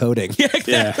well, coding.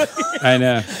 Yeah, I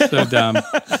know. So dumb.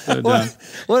 So dumb.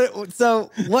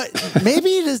 What? Maybe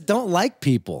you just don't like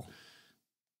people.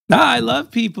 No, I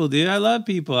love people, dude. I love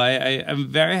people. I'm a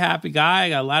very happy guy. I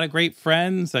got a lot of great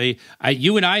friends.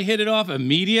 You and I hit it off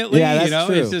immediately. Yeah, that's you know,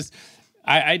 true. it's just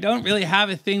I don't really have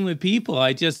a thing with people.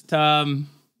 I just you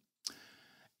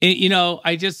know,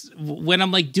 I just when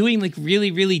I'm like doing like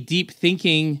really, really deep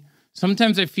thinking,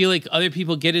 sometimes I feel like other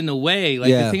people get in the way.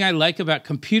 Like the thing I like about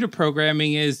computer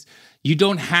programming is you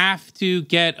don't have to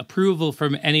get approval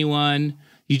from anyone.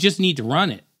 You just need to run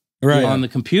it. Right. On the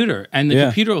computer, and the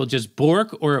computer will just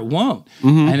bork or it won't.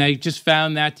 And I just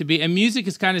found that to be, and music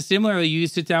is kind of similar. You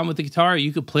sit down with the guitar,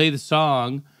 you could play the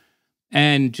song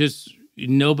and just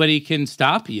nobody can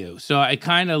stop you. So I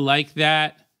kind of like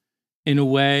that in a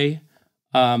way.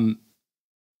 You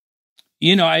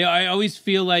know, I always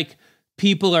feel like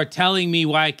people are telling me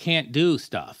why I can't do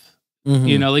stuff.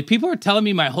 You know, like people are telling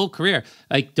me my whole career,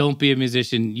 like, don't be a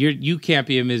musician. You can't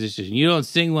be a musician. You don't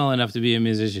sing well enough to be a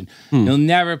musician. You'll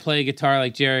never play guitar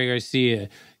like Jerry Garcia.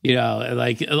 You know,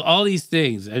 like all these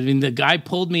things. I mean, the guy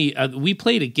pulled me. We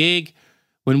played a gig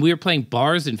when we were playing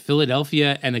bars in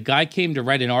Philadelphia, and a guy came to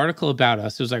write an article about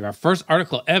us. It was like our first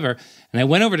article ever. And I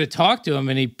went over to talk to him,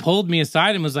 and he pulled me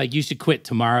aside and was like, "You should quit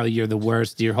tomorrow. You're the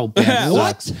worst. Your whole band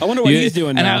sucks." I wonder what he's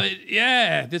doing now.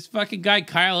 This fucking guy,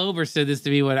 Kyle Ober, said this to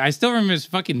me. I still remember his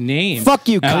fucking name. Fuck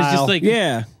you, And I was Kyle. just like,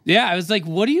 Yeah. I was like,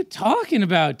 what are you talking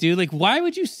about, dude? Like, why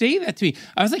would you say that to me?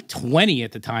 I was like 20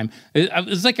 at the time. It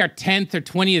was like our 10th or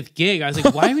 20th gig. I was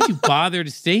like, why would you bother to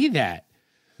say that?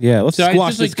 Yeah. Let's So I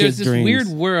squash just this like, there's kid's this dreams. weird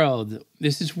world.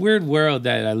 There's this weird world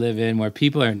that I live in where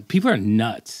people are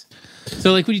nuts.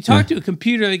 So like when you talk to a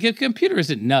computer, like a computer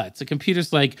isn't nuts. A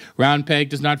computer's like round peg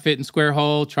does not fit in square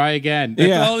hole. Try again.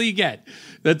 That's all you get.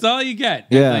 That's all you get.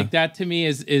 Yeah. And like that to me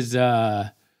is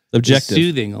Objective.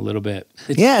 soothing a little bit.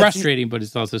 It's Yeah, it's- frustrating, but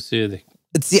it's also soothing.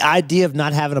 It's the idea of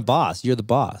not having a boss. You're the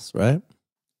boss, right?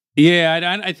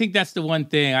 Yeah, I think that's the one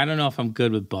thing. I don't know if I'm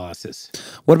good with bosses.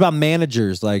 What about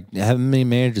managers? Like, how many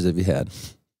managers have you had?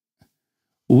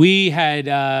 We had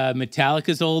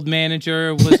Metallica's old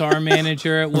manager was our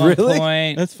manager at one Really?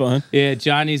 point. That's fun. Yeah,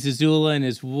 Johnny Zazula and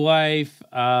his wife.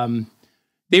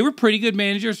 They were pretty good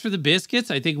managers for the Biscuits.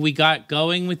 I think we got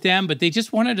going with them, but they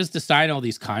just wanted us to sign all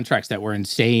these contracts that were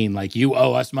insane. Like, you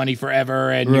owe us money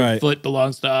forever, and your foot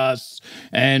belongs to us,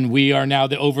 and we are now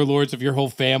the overlords of your whole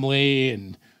family,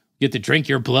 and you get to drink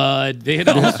your blood. They had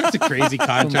all sorts of crazy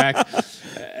contracts.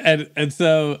 And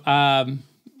so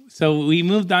we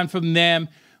moved on from them.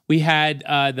 We had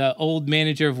the old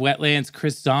manager of Wetlands,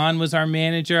 Chris Zahn, was our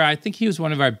manager. I think he was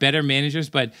one of our better managers,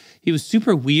 but he was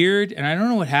super weird, and I don't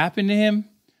know what happened to him.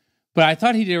 But I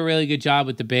thought he did a really good job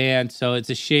with the band, so it's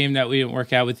a shame that we didn't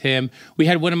work out with him. We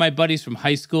had one of my buddies from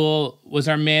high school was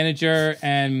our manager,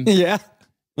 and he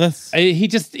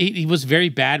was very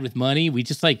bad with money. We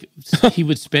just he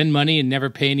would spend money and never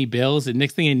pay any bills, and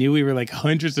next thing I knew, we were like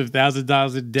hundreds of thousands of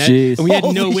dollars in debt, and we had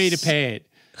no way to pay it.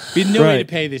 We had no way to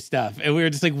pay this stuff, and we were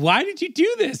just like, "Why did you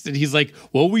do this?" And he's like,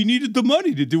 "Well, we needed the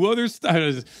money to do other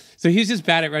stuff." So he's just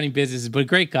bad at running businesses, but a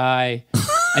great guy.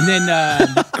 And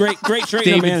then great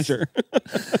trainer manager.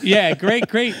 Yeah, great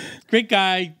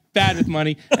guy, bad with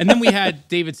money. And then we had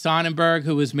David Sonnenberg,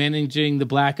 who was managing the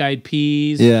Black Eyed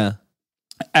Peas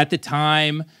at the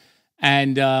time.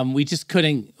 And we just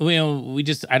couldn't,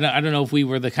 I don't know if we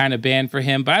were the kind of band for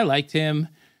him, but I liked him.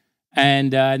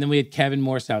 And then we had Kevin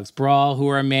Morse, Alex Brawl, who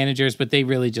were our managers, but they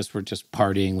really just were just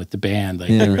partying with the band. Like,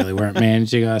 they really weren't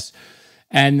managing us.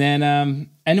 And then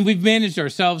we've managed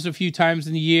ourselves a few times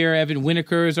in the year. Evan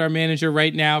Winokur is our manager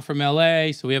right now from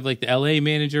LA. So we have like the LA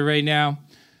manager right now.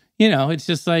 You know, it's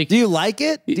just like, do you like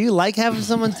it? Do you like having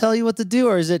someone tell you what to do,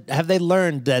 or have they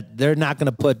learned that they're not going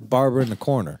to put Barber in the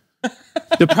corner?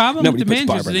 The problem with the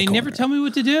managers is they never tell me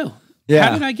what to do. Yeah.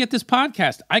 How did I get this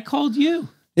podcast? I called you.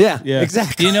 Yeah,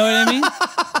 exactly. You know what I mean?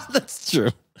 That's true.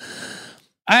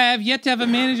 I have yet to have a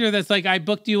manager that's like, I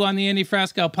booked you on the Andy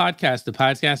Frasco podcast. The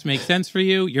podcast makes sense for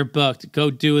you. You're booked. Go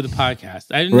do the podcast.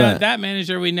 I didn't know that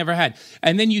manager we never had.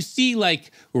 And then you see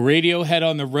like Radiohead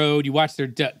on the road. You watch their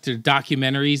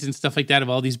documentaries and stuff like that of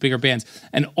all these bigger bands.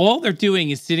 And all they're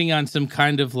doing is sitting on some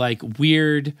kind of like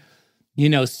weird,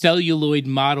 celluloid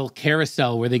model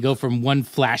carousel where they go from one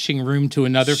flashing room to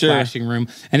another flashing room.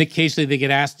 And occasionally they get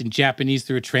asked in Japanese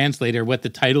through a translator what the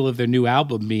title of their new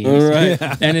album means.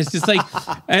 And it's just like,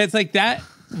 that.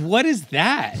 What is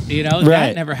that?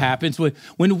 That never happens.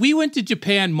 When we went to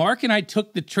Japan, Mark and I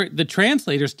took the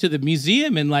translators to the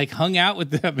museum and like hung out with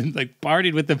them and like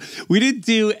partied with them. We didn't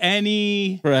do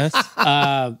any press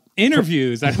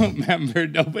interviews. I don't remember.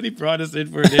 Nobody brought us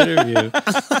in for an interview.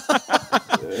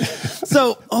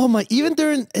 So, even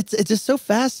during, it's just so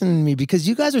fascinating to me because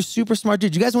you guys are super smart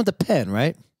dudes. You guys went to Penn,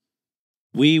 right?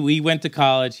 We went to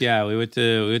college. Yeah, we went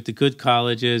to good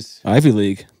colleges, Ivy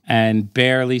League, and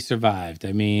barely survived.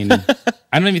 I mean,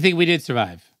 I don't even think we did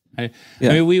survive. I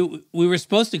mean, we were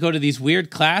supposed to go to these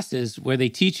weird classes where they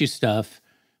teach you stuff,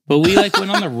 but we like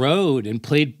went on the road and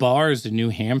played bars in New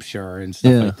Hampshire and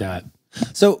stuff like that.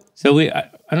 So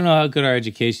I don't know how good our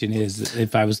education is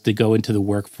if I was to go into the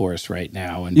workforce right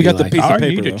now and you got the piece of paper, I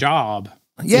need a job.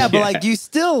 Yeah, but like you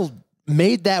still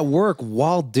made that work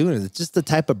while doing it. It's just the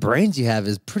type of brains you have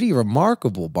is pretty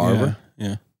remarkable, Barber.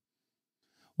 Yeah.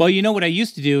 Well, what I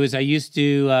used to do is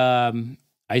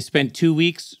I spent 2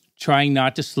 weeks trying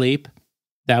not to sleep.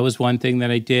 That was one thing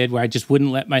that I did where I just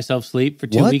wouldn't let myself sleep for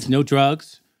 2 weeks. No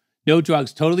drugs,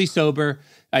 totally sober.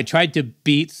 I tried to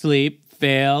beat sleep,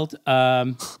 failed.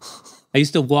 I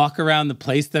used to walk around the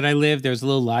place that I lived. There was a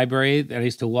little library that I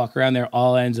used to walk around there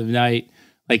all ends of night,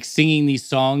 like singing these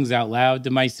songs out loud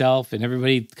to myself, and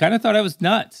everybody kind of thought I was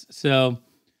nuts. So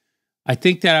I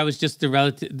think that I was just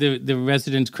the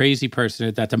resident crazy person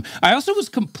at that time. I also was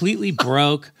completely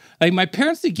broke. Like my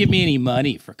parents didn't give me any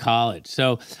money for college,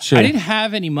 so I didn't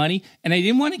have any money, and I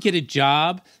didn't want to get a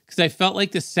job because I felt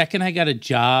like the second I got a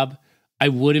job, I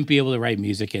wouldn't be able to write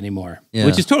music anymore,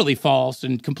 which is totally false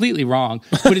and completely wrong.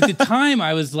 But at the time,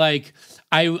 I was like,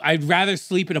 I'd rather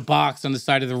sleep in a box on the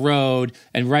side of the road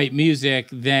and write music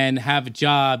than have a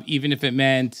job, even if it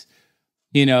meant,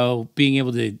 being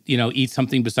able to, eat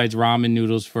something besides ramen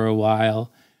noodles for a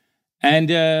while. And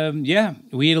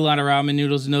we ate a lot of ramen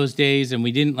noodles in those days, and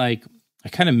we didn't I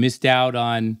kind of missed out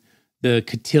on the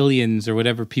cotillions or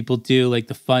whatever people do, like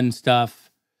the fun stuff.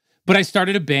 But I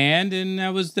started a band, and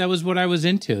that was what I was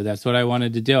into. That's what I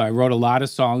wanted to do. I wrote a lot of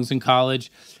songs in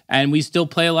college, and we still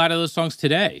play a lot of those songs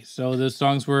today. So those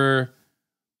songs were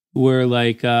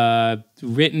like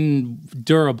written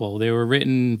durable. They were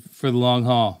written for the long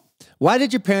haul. Why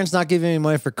did your parents not give you any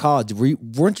money for college?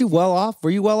 Weren't you well off? Were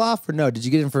you well off, or no? Did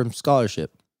you get in from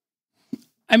scholarship?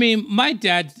 I mean, my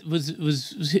dad was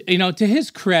to his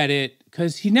credit,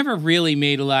 because he never really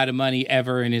made a lot of money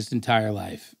ever in his entire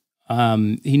life.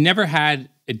 He never had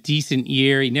a decent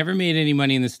year. He never made any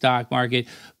money in the stock market.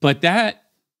 But that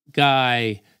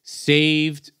guy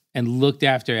saved and looked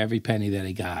after every penny that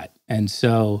he got. And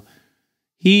so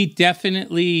he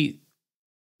definitely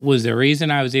was the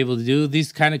reason I was able to do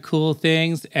these kind of cool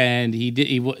things. And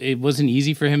it wasn't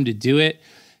easy for him to do it.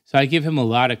 So I give him a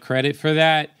lot of credit for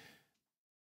that.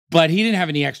 But he didn't have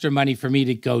any extra money for me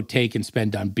to go take and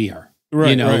spend on beer.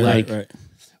 Right, right.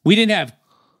 We didn't have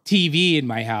TV in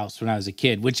my house when I was a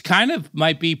kid, which kind of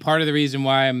might be part of the reason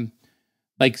why I'm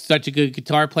like such a good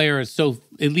guitar player, or so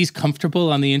at least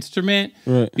comfortable on the instrument.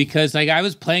 Right. Because like I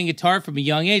was playing guitar from a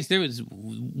young age. There was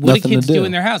what do kids do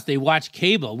in their house? They watch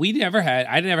cable. I never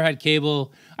had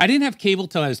cable. I didn't have cable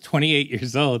till I was 28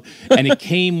 years old, and it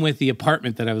came with the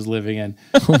apartment that I was living in.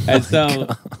 And so,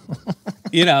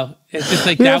 it's just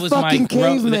like that was my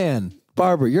caveman.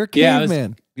 Barber, you're a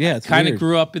caveman. Yeah, it's kind of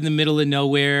grew up in the middle of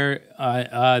nowhere.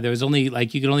 There was only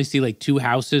you could only see like 2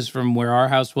 houses from where our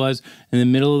house was in the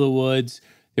middle of the woods.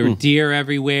 There were deer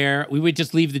everywhere. We would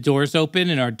just leave the doors open,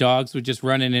 and our dogs would just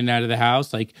run in and out of the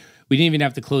house. Like we didn't even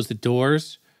have to close the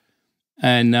doors,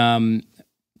 and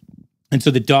so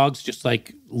the dogs just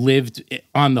like lived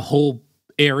on the whole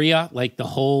area, like the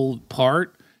whole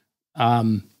part.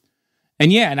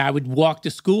 And I would walk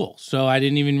to school, so I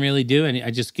didn't even really do any.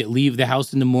 I just leave the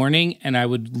house in the morning, and I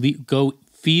would go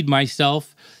feed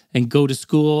myself and go to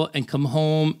school and come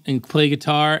home and play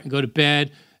guitar and go to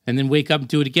bed and then wake up and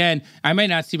do it again. I might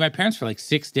not see my parents for like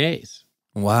 6 days.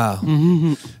 Wow.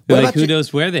 Like who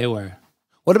knows where they were.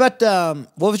 What about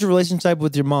what was your relationship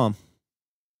with your mom?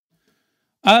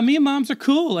 Me and moms are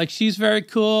cool. Like she's very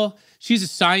cool. She's a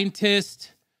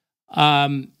scientist.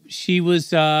 She was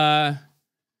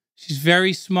she's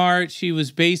very smart. She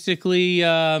was basically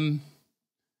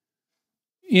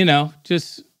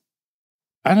just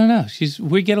I don't know.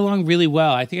 We get along really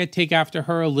well. I think I take after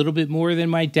her a little bit more than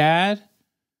my dad.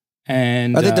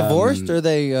 And are they divorced? Or are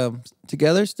they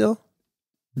together still?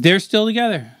 They're still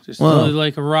together. They're still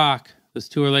like a rock. Those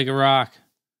two are like a rock.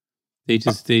 They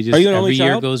just are you an only every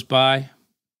year child? goes by.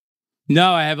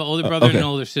 No, I have an older brother and an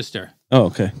older sister. Oh,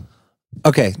 okay.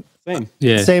 Okay. Same.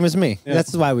 Yeah. Same as me. Yeah.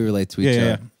 That's why we relate to each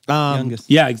other. Youngest.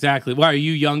 Yeah, exactly. Why are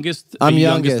you youngest? I'm you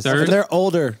youngest. Third? They're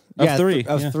older. Of three.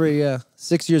 Of three, yeah.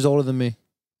 6 years older than me.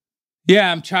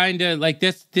 Yeah, I'm trying to like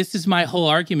this. This is my whole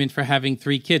argument for having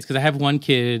 3 kids, because I have 1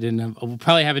 kid and I'll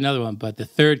probably have another one, but the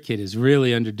 3rd kid is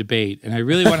really under debate, and I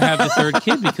really want to have the 3rd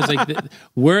kid because like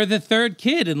we're the 3rd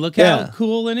kid, and look how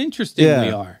cool and interesting we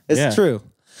are. It's true.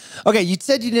 Okay, you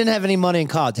said you didn't have any money in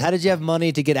college. How did you have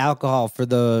money to get alcohol for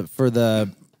the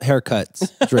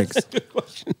haircuts, drinks? That's a good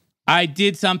question. I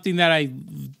did something that I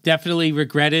definitely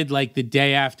regretted. Like the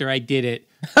day after I did it,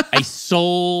 I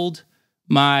sold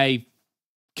my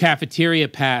cafeteria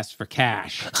pass for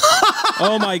cash.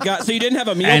 Oh my God. So you didn't have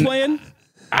a meal plan?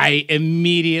 I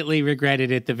immediately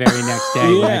regretted it the very next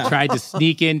day. When I tried to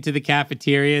sneak into the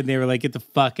cafeteria and they were like, get the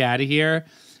fuck out of here.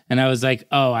 And I was like,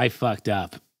 oh, I fucked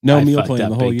up. No meal plan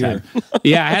the whole year.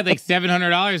 Yeah, I had like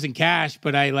 $700 in cash,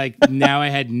 but now I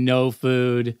had no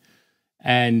food.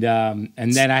 And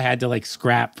then I had to like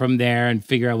scrap from there and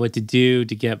figure out what to do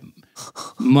to get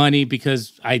money,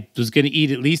 because I was going to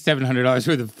eat at least $700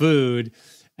 worth of food.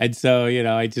 And so,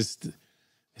 I just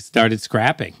started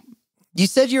scrapping. You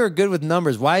said you were good with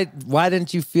numbers. Why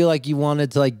didn't you feel like you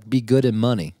wanted to like be good at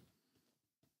money?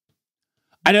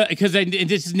 I don't, because I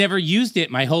just never used it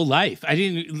my whole life. I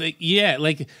didn't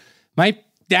like my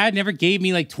dad never gave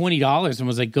me like $20 and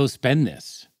was like, go spend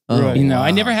this. Right.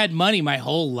 I never had money my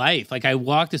whole life. Like I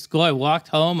walked to school, I walked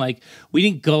home. Like we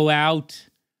didn't go out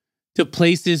to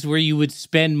places where you would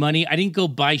spend money. I didn't go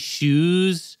buy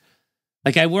shoes.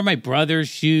 Like I wore my brother's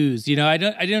shoes. I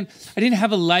didn't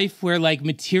have a life where like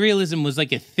materialism was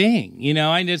like a thing.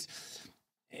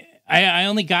 I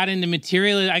only got into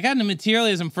materialism. I got into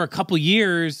materialism for a couple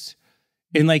years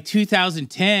in like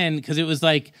 2010 because it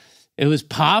was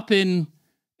popping.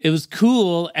 It was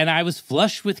cool, and I was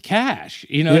flush with cash.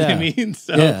 You know what I mean?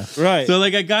 So, right. So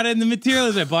like I got into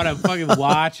materialism. I bought a fucking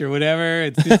watch or whatever.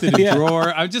 It's just in a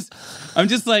drawer. I'm just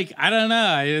like, I don't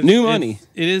know. New money.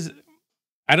 It is.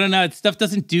 I don't know. Stuff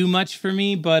doesn't do much for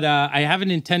me, but I have a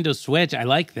Nintendo Switch. I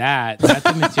like that. That's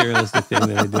a materialistic thing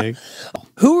that I dig.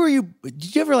 Who were you?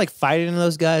 Did you ever like fight any of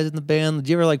those guys in the band? Did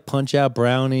you ever like punch out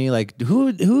Brownie? Like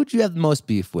who did you have the most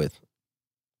beef with?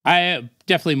 I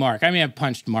definitely Mark. I mean, I've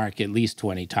punched Mark at least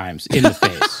 20 times in the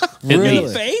face. Really? In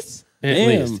the face?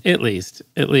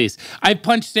 At least. I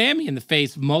punched Sammy in the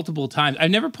face multiple times. I've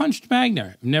never punched Magner.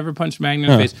 I've never punched Magner in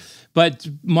the face. But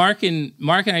Mark and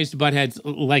I used to butt heads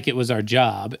like it was our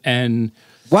job. And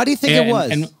why do you think it was?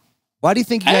 And why do you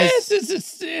think you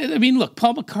guys? I mean, look,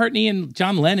 Paul McCartney and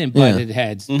John Lennon butted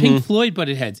heads. Pink Floyd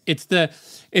butted heads. It's the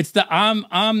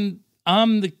I'm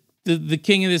the the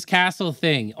king of this castle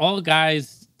thing. All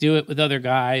guys do it with other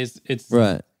guys. It's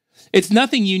right. It's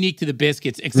nothing unique to the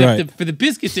Biscuits, except for the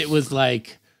Biscuits, it was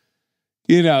like,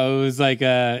 you know,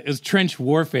 it was trench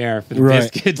warfare for the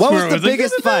Biscuits. What was the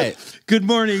biggest fight? Good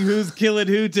morning, who's killing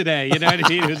who today? You know what I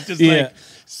mean? It was just like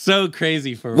so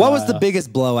crazy for a while. What was the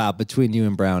biggest blowout between you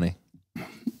and Brownie?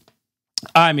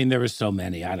 I mean, there were so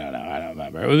many. I don't know. I don't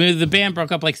remember. I mean, the band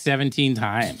broke up like 17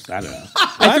 times. I don't know.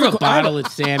 I threw a bottle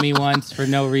at Sammy once for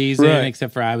no reason,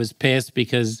 except for I was pissed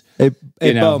because, Hey,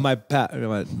 know.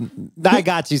 Bo, I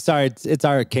got you. Sorry, it's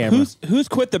our camera. Who's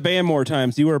quit the band more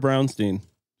times, you or Brownstein?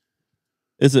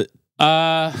 Is it?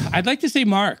 I'd like to say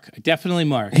Mark. Definitely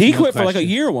Mark. He quit for like a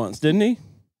year once, didn't he?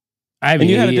 I mean, and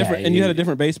you had a different you had a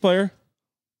different bass player.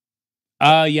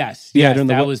 Yes. Yeah,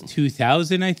 that was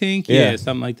 2000, I think. Yeah,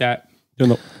 something like that.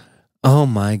 Oh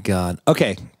my God.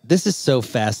 Okay, this is so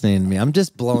fascinating to me. I'm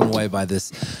just blown away by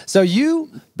this. So you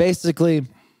basically,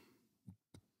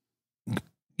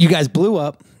 you guys blew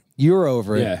up. You were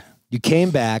over it. Yeah. You came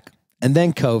back, and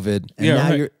then COVID,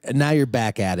 and now you're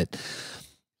back at it.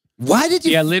 Why did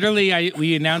you? Yeah, literally,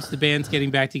 we announced the band's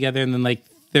getting back together, and then like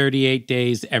 38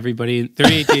 days,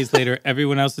 38 days later,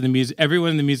 everyone in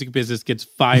the music business gets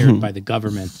fired by the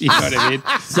government. You know what I mean?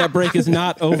 Set break is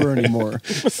not over anymore.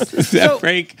 Set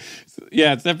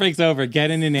break's over.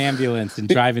 Get in an ambulance and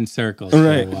drive in circles.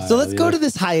 Right. For a while, So let's go to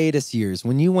this hiatus years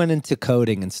when you went into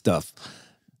coding and stuff.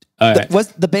 Right.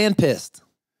 Was the band pissed?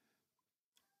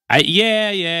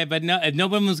 But no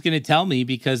one was going to tell me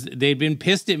because they'd been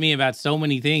pissed at me about so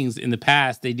many things in the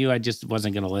past. They knew I just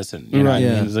wasn't going to listen. You know what I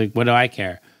mean? It was like, what do I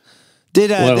care? What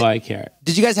do I care?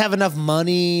 Did you guys have enough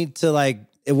money to like?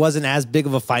 It wasn't as big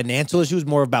of a financial issue. It was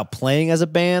more about playing as a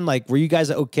band. Like, were you guys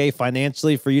okay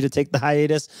financially for you to take the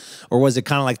hiatus, or was it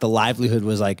kind of like the livelihood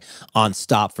was like on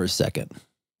stop for a second?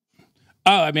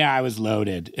 Oh, I mean, I was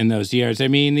loaded in those years. I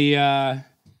mean,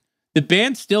 the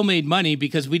band still made money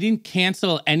because we didn't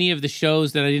cancel any of the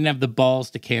shows that I didn't have the balls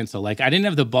to cancel. Like, I didn't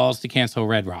have the balls to cancel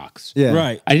Red Rocks. Yeah.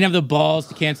 Right. I didn't have the balls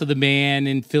to cancel the Man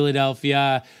in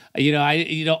Philadelphia.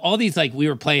 All these, like, we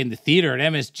were playing the theater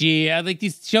at MSG. I like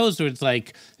these shows where it's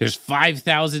like there's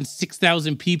 5,000,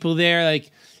 6,000 people there,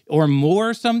 like, or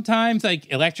more sometimes.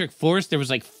 Like Electric Force, there was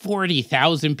like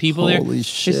 40,000 people there. Holy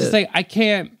shit. It's just like I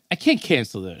can't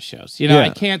cancel those shows. You know, I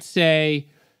can't say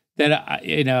that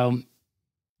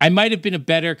I might have been a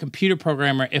better computer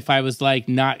programmer if I was like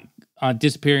not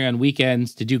disappearing on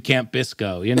weekends to do Camp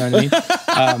Bisco. You know what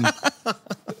I mean?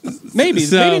 Maybe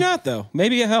not though.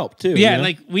 Maybe it helped too. Yeah, you know?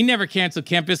 like we never canceled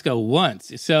Camp Bisco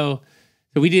once. So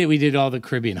we did all the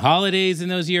Caribbean holidays in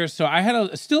those years. So I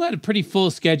still had a pretty full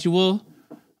schedule.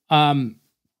 And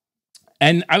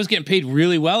I was getting paid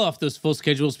really well off those full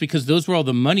schedules because those were all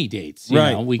the money dates. You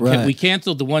know? We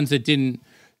canceled the ones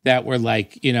that were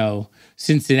like,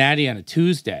 Cincinnati on a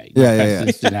Tuesday. Yeah.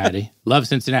 Cincinnati. Love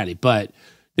Cincinnati. But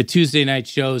the Tuesday night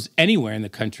shows anywhere in the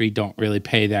country don't really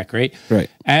pay that great. Right.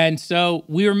 And so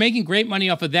we were making great money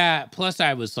off of that. Plus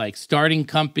I was like starting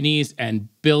companies and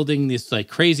building this like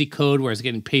crazy code where I was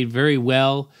getting paid very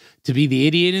well to be the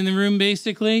idiot in the room,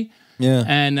 basically. Yeah.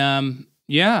 And I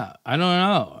don't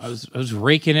know. I was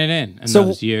raking it in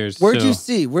those years.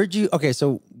 Okay,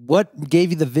 so what gave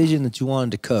you the vision that you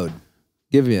wanted to code?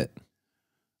 Give me it.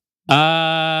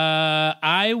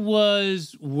 I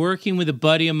was working with a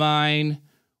buddy of mine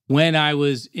when I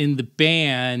was in the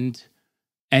band,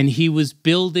 and he was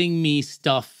building me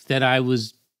stuff that I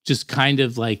was just kind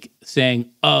of like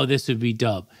saying, oh, this would be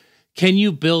dope. Can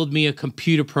you build me a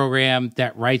computer program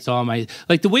that writes all my...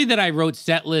 Like, the way that I wrote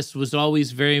set lists was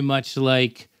always very much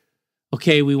like,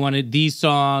 okay, we wanted these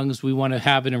songs, we want to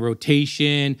have in a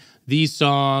rotation. These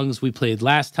songs we played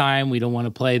last time, we don't want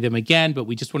to play them again, but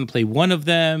we just want to play one of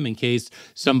them in case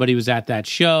somebody was at that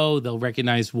show. They'll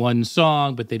recognize one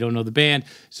song, but they don't know the band.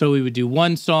 So we would do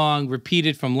one song,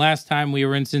 repeated from last time we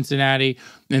were in Cincinnati,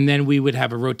 and then we would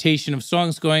have a rotation of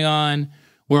songs going on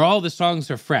where all the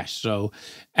songs are fresh. So,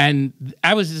 and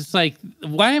I was just like,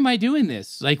 why am I doing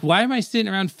this? Like, why am I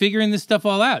sitting around figuring this stuff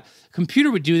all out? Computer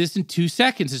would do this in 2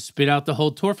 seconds to spit out the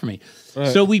whole tour for me. Right.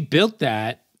 So we built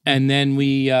that, and then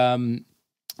we, and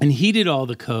he did all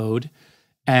the code,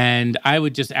 and I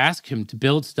would just ask him to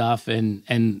build stuff,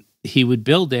 and he would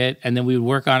build it, and then we would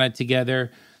work on it together,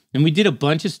 and we did a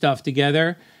bunch of stuff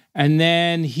together. And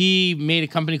then he made a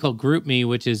company called GroupMe,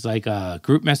 which is like a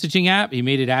group messaging app. He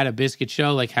made it at a Biscuit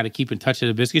show, like how to keep in touch at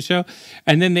a Biscuit show.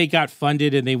 And then they got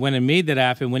funded and they went and made that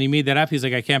app. And when he made that app, he's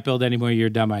like, I can't build any more of your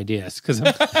dumb ideas because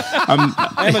I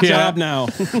have a job now.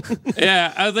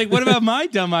 Yeah. I was like, what about my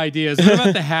dumb ideas? What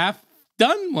about the half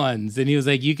done ones? And he was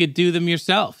like, you could do them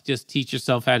yourself. Just teach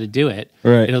yourself how to do it.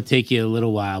 Right. It'll take you a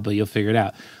little while, but you'll figure it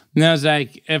out. And I was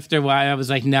like, after a while, I was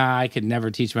like, nah, I could never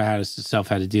teach myself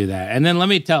how to do that. And then let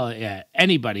me tell you, yeah,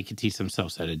 anybody can teach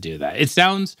themselves how to do that. It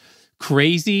sounds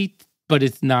crazy, but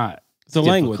it's not. It's a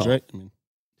language, right? I mean,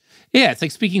 yeah, it's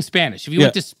like speaking Spanish. If you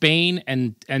went to Spain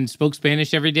and spoke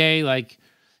Spanish every day, like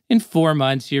in 4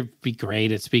 months, you'd be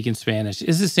great at speaking Spanish.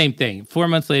 It's the same thing. 4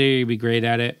 months later, you'd be great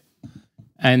at it.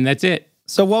 And that's it.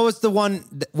 So what was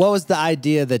the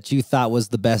idea that you thought was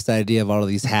the best idea of all of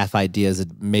these half ideas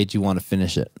that made you want to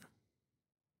finish it?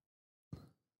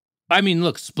 I mean,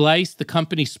 look, Splice, the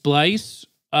company Splice.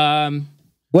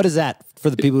 What is that for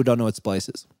the people who don't know what Splice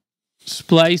is?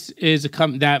 Splice is a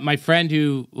company that my friend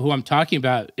who I'm talking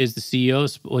about is the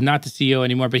CEO. Well, not the CEO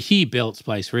anymore, but he built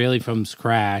Splice really from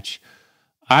scratch.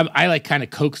 I like kind of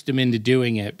coaxed him into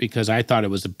doing it because I thought it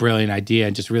was a brilliant idea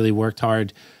and just really worked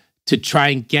hard to try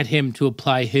and get him to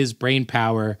apply his brain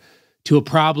power to a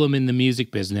problem in the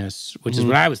music business, which is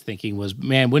what I was thinking was,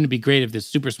 man, wouldn't it be great if this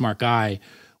super smart guy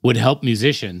would help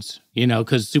musicians, you know,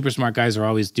 because super smart guys are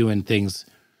always doing things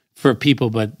for people,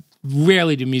 but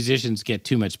rarely do musicians get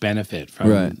too much benefit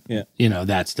from, you know,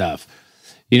 that stuff.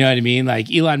 You know what I mean?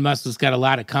 Like Elon Musk has got a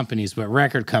lot of companies, but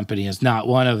record company is not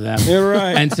one of them. You're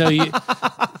right. And so you,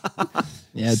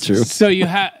 yeah, true. So you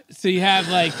have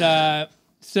like,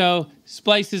 so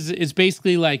Splice is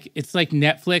basically like, it's like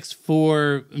Netflix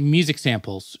for music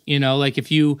samples. You know, like if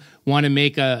you want to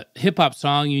make a hip hop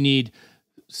song, you need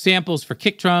samples for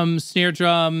kick drums, snare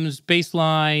drums, bass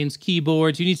lines,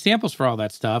 keyboards. You need samples for all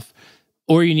that stuff.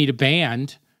 Or you need a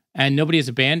band, and nobody has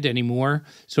a band anymore,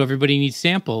 so everybody needs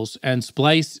samples. And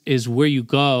Splice is where you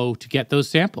go to get those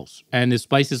samples. And the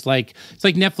Splice is like, it's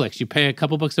like Netflix. You pay a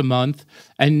couple bucks a month,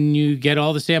 and you get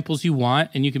all the samples you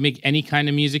want, and you can make any kind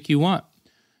of music you want.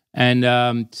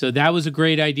 And so that was a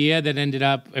great idea that ended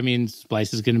up, I mean,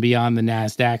 Splice is going to be on the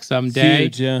NASDAQ someday.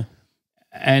 Huge, yeah.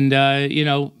 And, you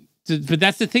know, but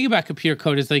that's the thing about computer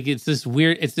code is like, it's this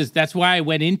weird, that's why I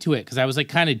went into it, because I was like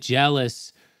kind of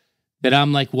jealous that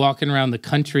I'm like walking around the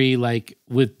country like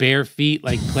with bare feet,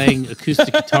 like playing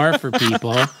acoustic guitar for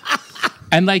people.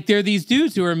 And like there are these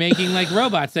dudes who are making like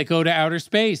robots that go to outer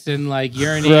space and like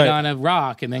urinate on a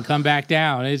rock and then come back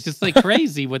down. It's just like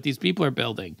crazy what these people are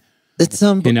building. It's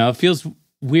you know, it feels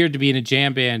weird to be in a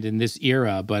jam band in this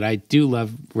era, but I do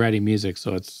love writing music,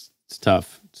 so it's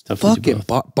tough. It's tough to do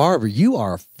both. Barber, you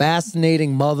are a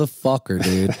fascinating motherfucker,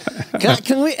 dude.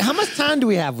 Can we? How much time do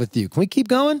we have with you? Can we keep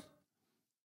going?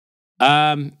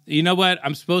 You know what?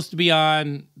 I'm supposed to be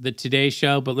on the Today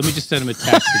Show, but let me just send him a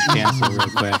text and cancel real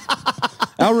quick.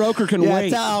 Al Roker can wait.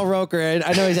 Tell Al Roker.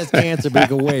 I know he has cancer, but he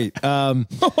can wait. Oh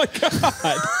my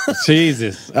God.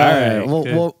 Jesus. All right.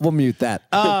 We'll mute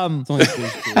that. Talk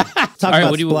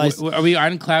about Splice. Are we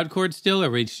on Cloud Chord still, or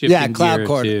are we shifting Cloud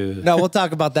Chord. to... No, we'll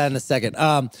talk about that in a second.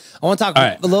 I want to talk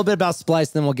a little bit about Splice,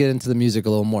 then we'll get into the music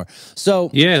a little more. So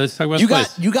yeah, let's talk about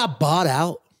Splice. You got bought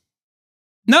out?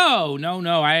 No.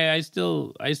 I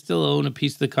still own a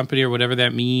piece of the company or whatever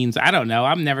that means. I don't know.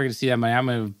 I'm never going to see that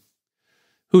money.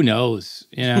 Who knows?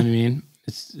 You know what I mean?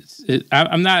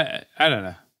 I'm not. I don't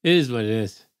know. It is what it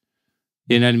is.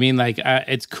 You know what I mean? Like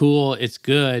it's cool, it's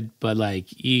good, but like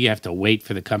you have to wait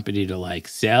for the company to like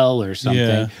sell or something.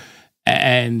 Yeah.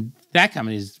 And that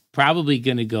company is probably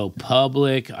going to go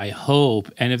public, I hope.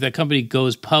 And if that company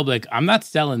goes public, I'm not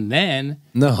selling then.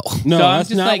 No, so I'm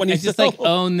just like, I just like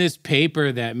own this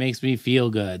paper that makes me feel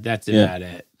good. That's about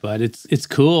it. But it's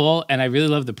cool, and I really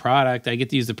love the product. I get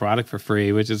to use the product for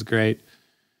free, which is great.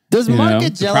 Does Mark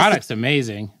get jealous? The product's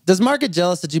amazing. Does Mark get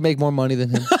jealous that you make more money than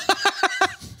him?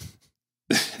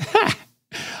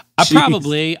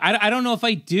 Probably. I don't know if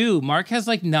I do. Mark has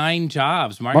like 9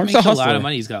 jobs. Mark's makes a lot of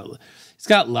money. He's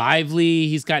got Lively.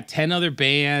 He's got 10 other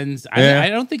bands. I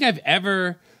don't think I've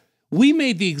ever... We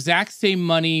made the exact same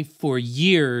money for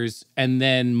years, and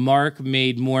then Mark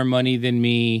made more money than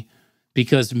me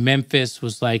because Memphis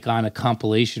was like on a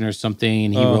compilation or something,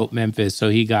 and he wrote Memphis, so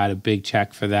he got a big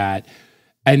check for that.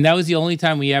 And that was the only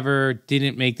time we ever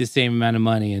didn't make the same amount of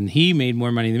money, and he made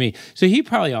more money than me. So he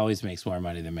probably always makes more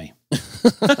money than me.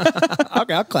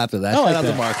 Okay, I'll clap to that. Shout out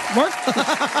to Mark.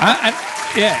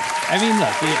 I mean,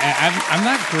 look, I'm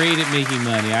not great at making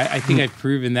money. I think I've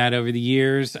proven that over the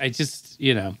years. I just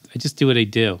do what I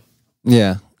do.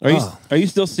 Yeah. Are you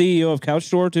still CEO of Couch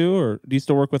Store too, or do you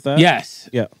still work with that? Yes.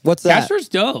 Yeah. What's that? Couch Store's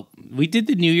dope. We did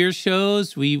the New Year's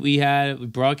shows. We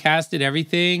broadcasted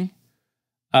everything.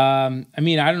 I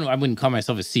mean, I don't know. I wouldn't call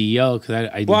myself a CEO because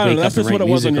I wake up that's and just write what it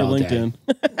was on music your all LinkedIn.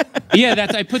 Yeah,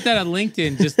 I put that on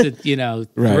LinkedIn just to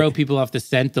throw people off the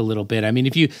scent a little bit. I mean,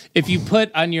 if you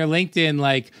put on your LinkedIn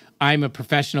like I'm a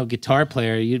professional guitar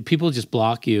player, people just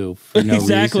block you for no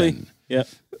reason. Yeah.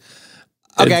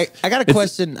 Okay, I got a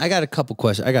question. I got a couple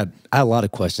questions. I have a lot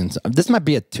of questions. This might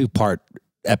be a 2-part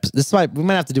episode. We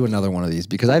might have to do another one of these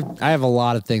because I have a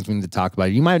lot of things we need to talk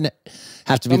about. You might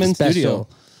have to be the special. Studio.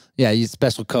 Yeah, you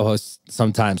special co-host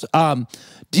sometimes.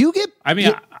 Do you get? I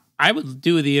mean, I would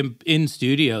do the in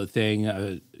studio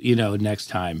thing. Next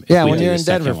time. Yeah, when you're in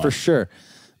Denver, for sure.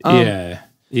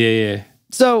 Yeah.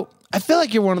 So I feel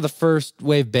like you're one of the first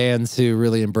wave bands who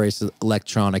really embrace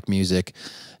electronic music.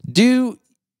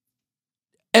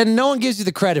 And no one gives you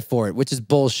the credit for it, which is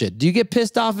bullshit. Do you get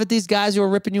pissed off at these guys who are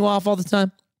ripping you off all the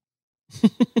time?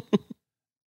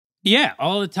 Yeah,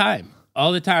 all the time.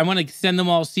 All the time. I want to send them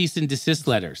all cease and desist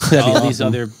letters. All these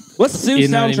other... What's Sue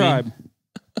Sound Tribe?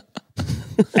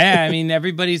 Yeah, I mean,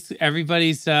 everybody's...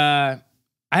 I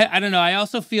don't know. I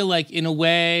also feel like, in a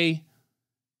way,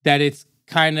 that it's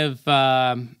kind of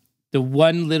the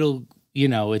one little...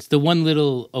 it's the one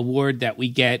little award that we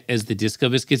get as the Disco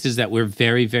Biscuits is that we're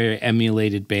very, very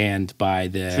emulated band by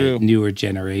the newer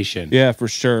generation. Yeah, for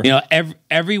sure.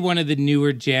 Every one of the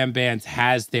newer jam bands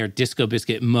has their Disco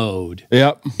Biscuit mode.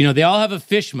 Yep. They all have a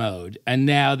fish mode, and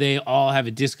now they all have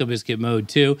a Disco Biscuit mode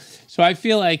too. So I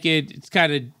feel like it's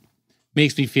kind of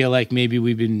makes me feel like maybe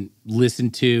we've been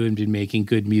listened to and been making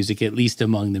good music, at least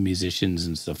among the musicians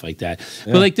and stuff like that.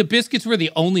 Yeah. But like the Biscuits were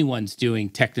the only ones doing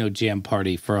techno jam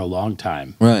party for a long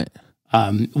time. Right.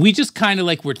 We just kind of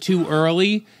like were too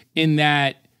early in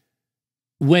that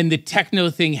when the techno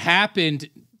thing happened,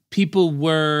 people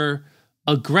were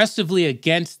aggressively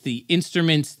against the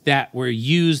instruments that were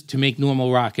used to make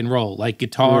normal rock and roll, like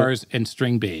guitars and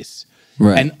string bass.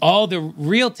 Right. And all the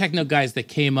real techno guys that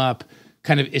came up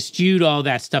kind of eschewed all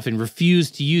that stuff and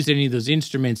refused to use any of those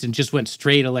instruments and just went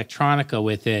straight electronica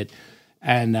with it.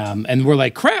 And we're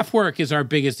like, Kraftwerk is our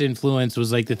biggest influence,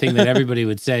 was like the thing that everybody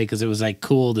would say because it was like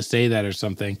cool to say that or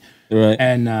something. Right.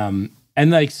 And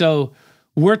like, so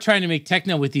we're trying to make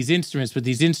techno with these instruments, but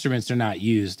these instruments are not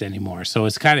used anymore. So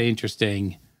it's kind of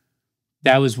interesting.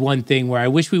 That was one thing where I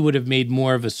wish we would have made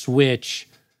more of a switch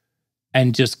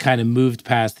and just kind of moved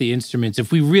past the instruments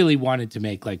if we really wanted to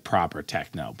make like proper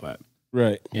techno, but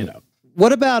right.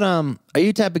 What about are you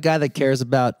the type of guy that cares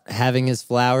about having his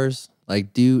flowers?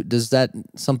 Like, does that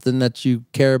something that you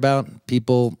care about?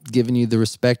 People giving you the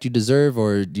respect you deserve,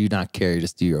 or do you not care? You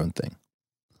just do your own thing.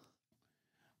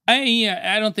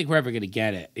 I don't think we're ever gonna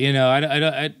get it.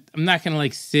 I'm not gonna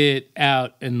like sit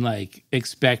out and like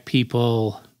expect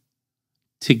people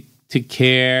to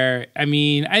care. I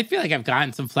mean, I feel like I've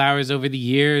gotten some flowers over the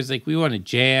years. Like we want to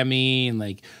jammy and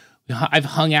like I've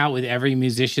hung out with every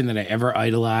musician that I ever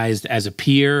idolized as a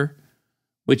peer,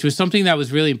 which was something that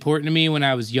was really important to me when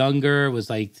I was younger. Was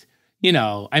like,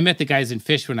 I met the guys in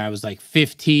Fish when I was like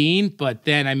 15, but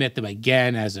then I met them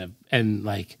again as a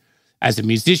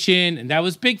musician, and that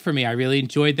was big for me. I really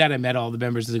enjoyed that. I met all the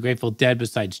members of the Grateful Dead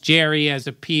besides Jerry as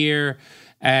a peer,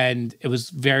 and it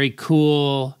was very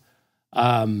cool.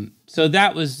 So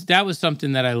that was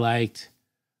something that I liked.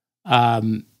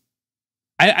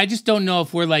 I just don't know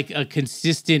if we're like a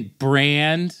consistent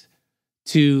brand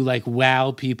to like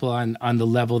wow people on the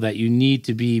level that you need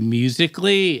to be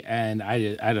musically, and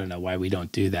I don't know why we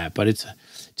don't do that, but it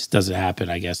just doesn't happen.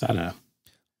 I guess I don't know.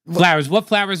 Flowers. What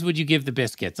flowers would you give the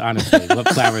Biscuits? Honestly, what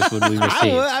flowers would we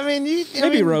receive?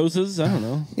 Maybe roses. I don't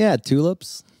know. Yeah,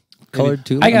 tulips. Colored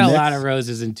tulips. I got a lot of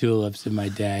roses and tulips in my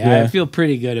day. Yeah. I feel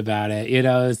pretty good about it.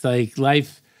 It's like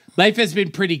life has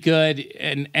been pretty good,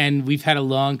 and we've had a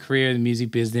long career in the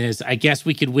music business. I guess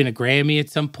we could win a Grammy at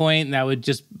some point, and that would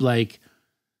just like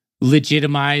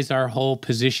legitimize our whole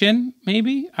position.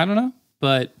 Maybe, I don't know,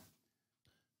 but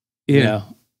you know,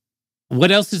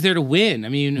 what else is there to win? I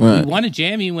mean, we won a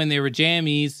Jammy when they were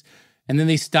jammies, and then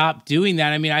they stopped doing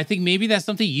that. I mean, I think maybe that's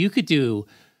something you could do.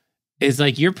 Is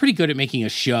like, you're pretty good at making a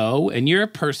show, and you're a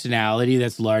personality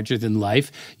that's larger than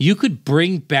life. You could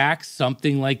bring back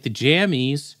something like the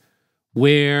Jammies,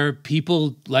 where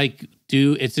people like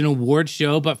it's an award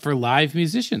show, but for live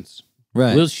musicians.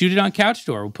 Right. We'll shoot it on Couch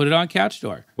Door. We'll put it on Couch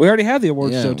Door. We already have the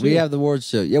award show too. We have the award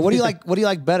show. Yeah. What do you like? What do you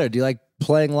like better? Do you like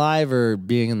playing live or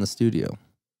being in the studio?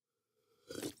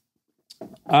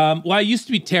 Well, I used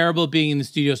to be terrible at being in the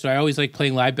studio, so I always like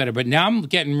playing live better. But now I'm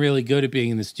getting really good at being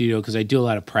in the studio because I do a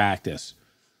lot of practice.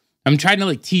 I'm trying to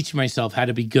like teach myself how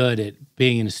to be good at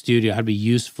being in a studio, how to be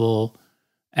useful,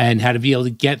 and how to be able to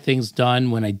get things done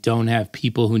when I don't have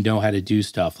people who know how to do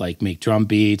stuff, like make drum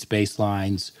beats, bass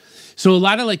lines. So a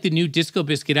lot of like the new Disco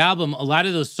Biscuit album, a lot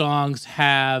of those songs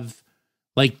have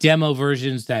like demo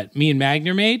versions that me and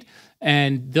Magner made.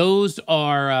 And those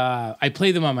are, I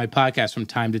play them on my podcast from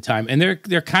time to time, and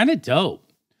they're kind of dope.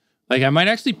 Like I might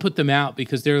actually put them out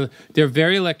because they're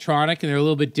very electronic and they're a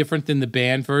little bit different than the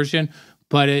band version,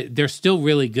 but they're still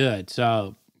really good.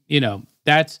 So,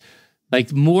 that's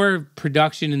like more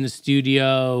production in the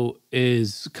studio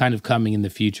is kind of coming in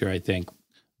the future, I think.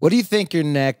 What do you think your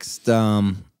next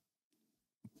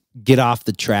get off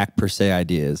the track per se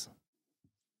idea is?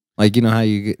 Like, how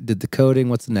you did the coding?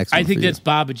 What's the next one? I think for that's you?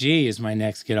 Baba G is my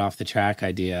next get off the track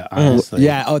idea, honestly.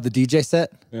 Yeah. Oh, the DJ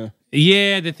set?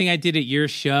 Yeah, the thing I did at your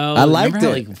show. I liked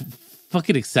Remember it. how,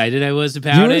 fucking excited I was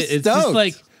about were it. It's just stoked.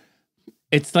 like,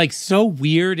 it's like so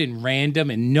weird and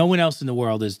random, and no one else in the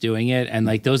world is doing it. And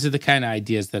like, those are the kind of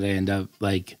ideas that I end up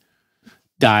like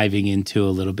diving into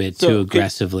a little bit too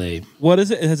aggressively. What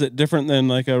is it? Is it different than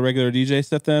like a regular DJ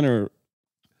set then, or?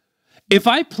 If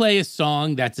I play a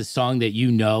song that's a song that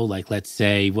like let's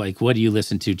say, like, what do you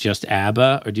listen to? Just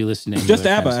ABBA, or do you listen to any Just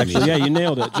other ABBA? kinds of Actually, music? yeah, you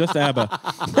nailed it. Just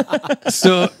ABBA.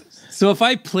 So if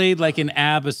I played like an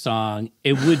ABBA song,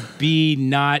 it would be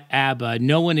not ABBA.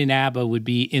 No one in ABBA would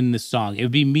be in the song. It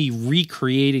would be me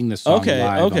recreating the song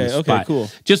live on the spot. Cool.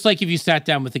 Just like if you sat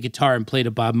down with a guitar and played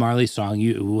a Bob Marley song,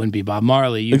 it wouldn't be Bob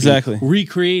Marley. You'd Exactly. be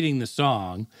recreating the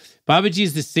song. Baba G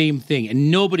is the same thing,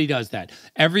 and nobody does that.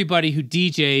 Everybody who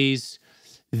DJs,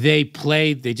 they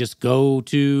just go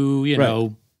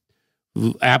to,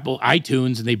 Apple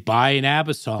iTunes and they buy an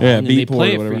ABBA song and they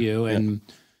play it for you. And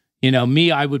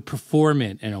me, I would perform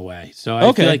it in a way. So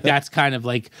I feel like that's kind of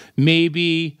like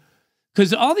maybe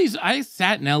because I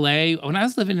sat in LA when I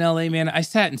was living in LA, man. I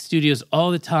sat in studios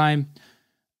all the time,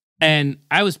 and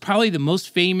I was probably the most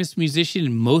famous musician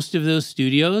in most of those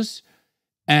studios,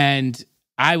 and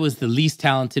I was the least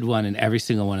talented one in every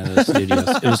single one of those studios.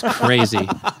 It was crazy.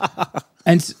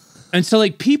 And so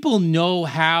like people know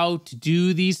how to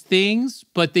do these things,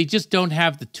 but they just don't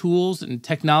have the tools and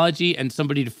technology and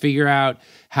somebody to figure out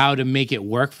how to make it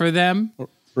work for them.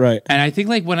 Right. And I think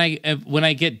like when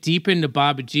I get deep into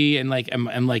Baba G and like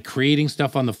I'm like creating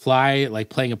stuff on the fly, like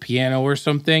playing a piano or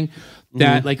something,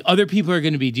 that like other people are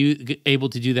going to be able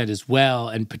to do that as well,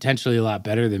 and potentially a lot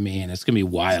better than me. And it's going to be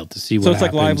wild to see what happens. So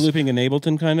it's like live looping in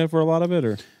Ableton kind of for a lot of it,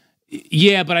 or?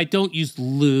 Yeah, but I don't use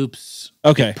loops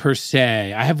per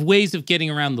se. I have ways of getting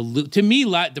around the loop. To me,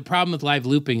 the problem with live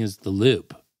looping is the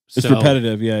loop. It's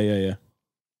repetitive. Yeah.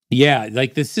 Yeah,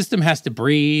 like the system has to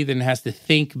breathe and has to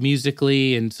think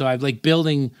musically. And so I'm like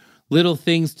building little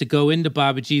things to go into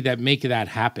Baba G that make that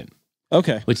happen.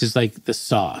 Okay. Which is like the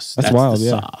sauce. That's wild, the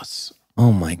yeah. sauce.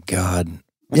 Oh, my God.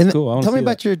 That's cool. Tell me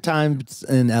about your times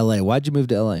in LA. Why'd you move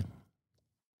to LA?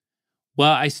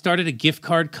 Well, I started a gift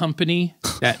card company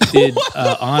that did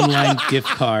online gift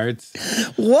cards.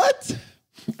 What?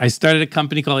 I started a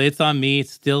company called It's On Me.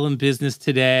 It's still in business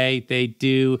today. They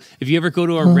do, if you ever go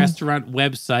to a restaurant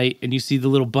website and you see the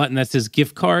little button that says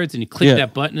gift cards and you click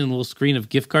that button and a little screen of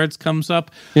gift cards comes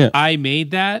up, I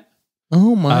made that.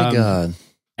 Oh, my God.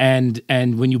 And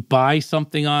when you buy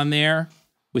something on there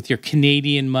with your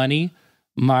Canadian money,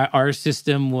 our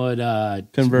system would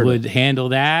handle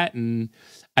that. And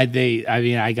I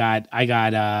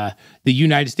got the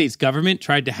United States government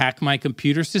tried to hack my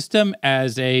computer system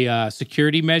as a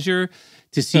security measure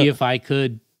to see if I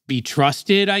could be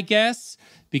trusted, I guess,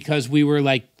 because we were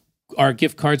like, our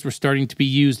gift cards were starting to be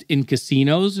used in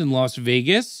casinos in Las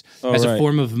Vegas as a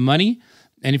form of money.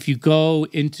 And if you go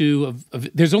into,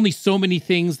 there's only so many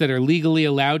things that are legally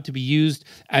allowed to be used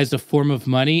as a form of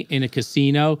money in a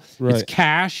casino. Right. It's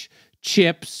cash,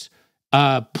 chips,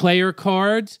 player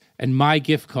cards, and my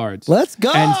gift cards. Let's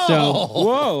go! And so,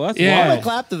 whoa, that's wild.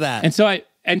 Clap to that.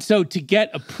 And so to get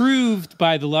approved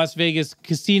by the Las Vegas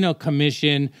Casino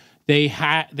Commission, they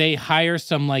hire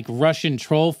some like Russian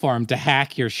troll farm to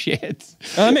hack your shit.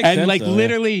 That makes sense, like though,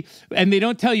 literally, and they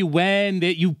don't tell you when.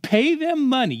 That you pay them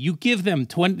money. You give them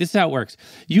This is how it works.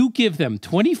 You give them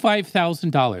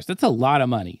 $25,000. That's a lot of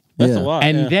money. That's a lot.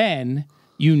 And then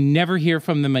you never hear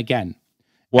from them again.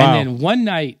 Wow. And then one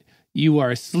night you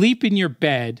are asleep in your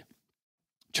bed,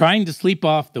 trying to sleep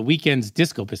off the weekend's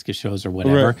Disco Biscuit shows or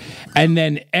whatever, and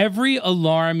then every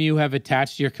alarm you have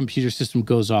attached to your computer system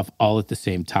goes off all at the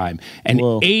same time. And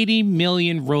 80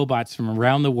 million robots from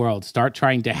around the world start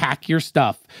trying to hack your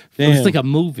stuff. It's like a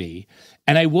movie.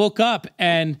 And I woke up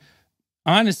and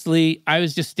honestly, I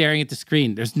was just staring at the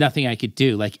screen. There's nothing I could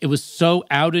do. Like, it was so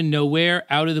out of nowhere,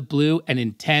 out of the blue, and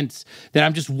intense that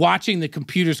I'm just watching the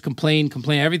computers complain.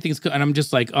 Everything's, and I'm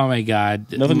just like, oh my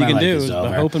God. Nothing you can do.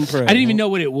 Hope and pray. I didn't even know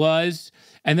what it was.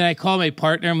 And then I called my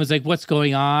partner and was like, what's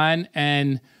going on?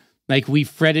 And like, we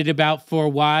fretted about for a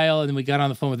while. And then we got on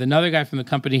the phone with another guy from the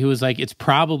company who was like, it's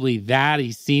probably that.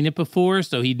 He's seen it before.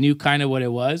 So he knew kind of what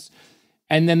it was.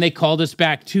 And then they called us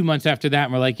back 2 months after that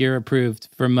and were like, you're approved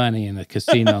for money in a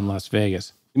casino in Las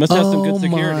Vegas. You must have some good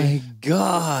security. Oh my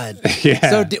God. Yeah.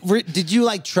 So did you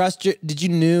like trust did you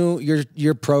knew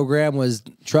your program was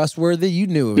trustworthy? You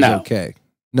knew it was okay.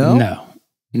 No?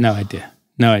 No idea.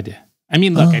 No idea. I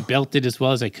mean, look, I built it as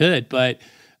well as I could, but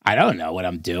I don't know what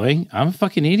I'm doing. I'm a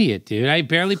fucking idiot, dude. I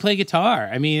barely play guitar.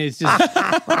 I mean, it's just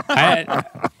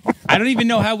I don't even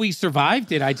know how we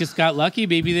survived it. I just got lucky.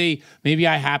 Maybe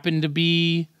I happened to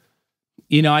be,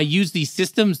 you know, I use these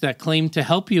systems that claim to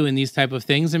help you in these type of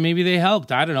things, and maybe they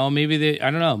helped. I don't know. Maybe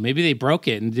they broke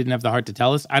it and didn't have the heart to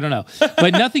tell us. I don't know.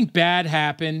 But nothing bad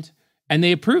happened, and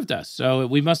they approved us. So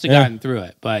we must have gotten through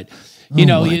it. But you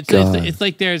know, it's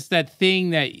like there's that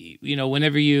thing that, you know,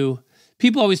 whenever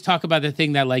people always talk about the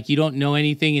thing that like you don't know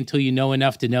anything until you know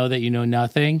enough to know that you know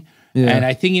nothing. Yeah. And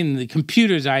I think in the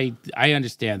computers, I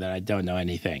understand that I don't know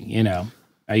anything. You know,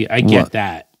 I get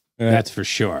that. Yeah. That's for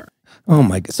sure. Oh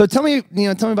my God! So tell me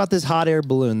about this hot air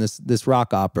balloon, this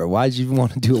rock opera. Why did you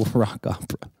want to do a rock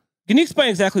opera? Can you explain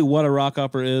exactly what a rock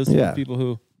opera is for people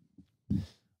who?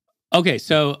 Okay,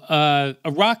 so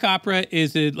a rock opera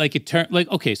is like a term. Like,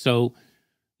 okay, so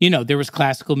you know there was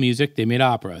classical music; they made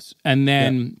operas, and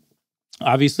then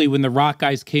obviously when the rock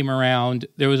guys came around,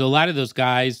 there was a lot of those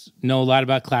guys know a lot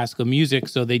about classical music,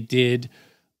 so they did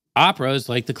operas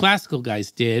like the classical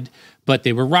guys did, but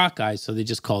they were rock guys, so they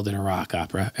just called it a rock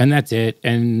opera, and that's it.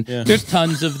 And there's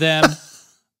tons of them.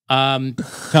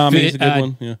 Tommy's a good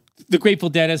one. Yeah, the Grateful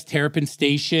Dead has Terrapin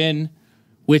Station,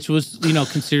 which was, you know,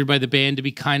 considered by the band to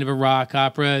be kind of a rock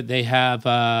opera. They have,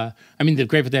 I mean, the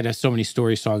Grateful Dead has so many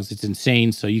story songs, it's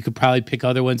insane. So you could probably pick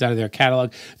other ones out of their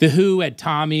catalog. The Who had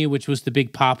Tommy, which was the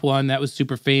big pop one that was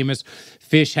super famous.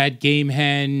 Fish had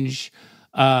Gamehenge.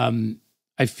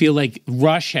 I feel like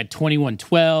Rush had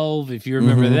 2112, if you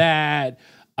remember that.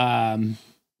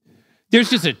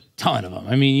 There's just a ton of them.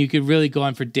 I mean, you could really go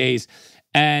on for days.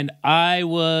 And I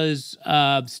was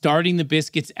starting the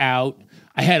Biscuits out.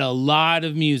 I had a lot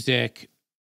of music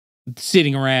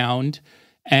sitting around,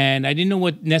 and I didn't know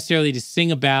what necessarily to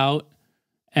sing about.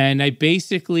 And I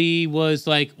basically was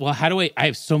like, well, how do I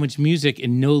have so much music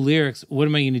and no lyrics. What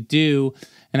am I going to do?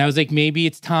 And I was like, maybe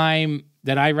it's time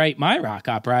that I write my rock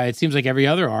opera. It seems like every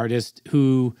other artist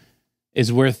who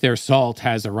is worth their salt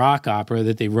has a rock opera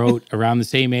that they wrote around the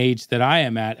same age that I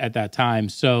am at that time.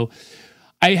 So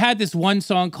I had this one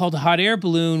song called Hot Air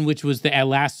Balloon, which was the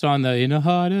last song, In a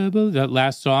Hot Air Balloon, that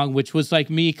last song, which was like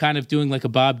me kind of doing like a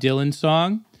Bob Dylan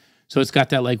song. So it's got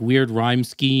that like weird rhyme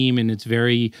scheme, and it's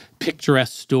very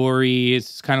picturesque story.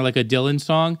 It's kind of like a Dylan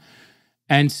song.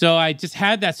 And so I just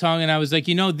had that song, and I was like,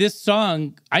 you know, this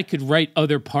song, I could write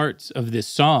other parts of this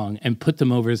song and put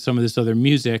them over some of this other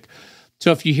music.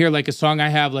 So if you hear like a song I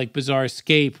have, like Bizarre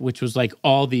Escape, which was like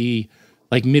all the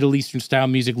like Middle Eastern style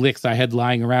music licks I had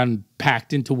lying around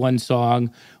packed into one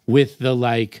song with the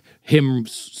like him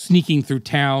sneaking through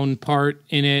town part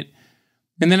in it.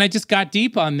 And then I just got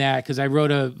deep on that because I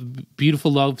wrote a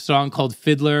beautiful love song called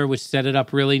Fiddler, which set it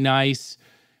up really nice.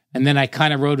 And then I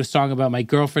kind of wrote a song about my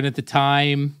girlfriend at the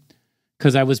time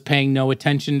because I was paying no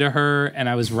attention to her and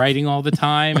I was writing all the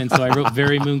time. And so I wrote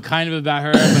Very Moon kind of about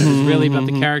her, but it was really about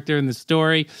the character and the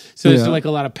story. So there's like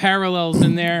a lot of parallels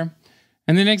in there.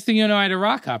 And the next thing you know, I had a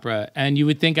rock opera. And you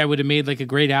would think I would have made like a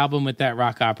great album with that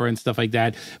rock opera and stuff like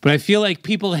that. But I feel like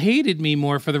people hated me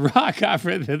more for the rock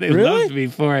opera than they loved me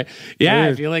for it. Yeah,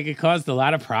 weird. I feel like it caused a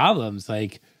lot of problems.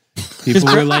 Like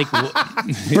people were like...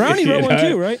 Brownie wrote one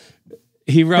too, right?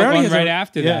 He wrote one right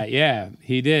after that. Yeah,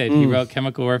 he did. He wrote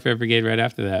Chemical Warfare Brigade right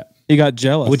after that. He got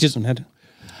jealous. Which is...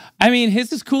 I mean,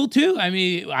 his is cool too. I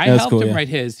mean, I helped him write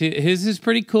his. His is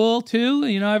pretty cool too.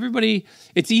 You know, everybody,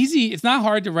 it's easy. It's not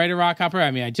hard to write a rock opera.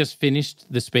 I mean, I just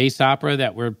finished the space opera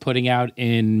that we're putting out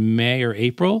in May or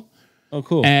April. Oh,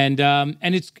 cool. And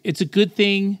it's a good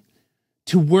thing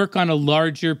to work on a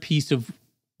larger piece of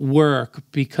work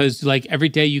because like every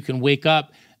day you can wake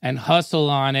up and hustle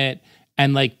on it.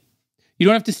 And like, you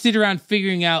don't have to sit around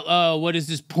figuring out, oh, what is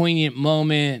this poignant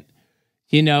moment?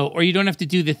 You know, or you don't have to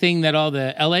do the thing that all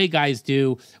the LA guys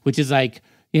do, which is like,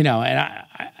 you know, and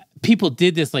people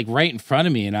did this like right in front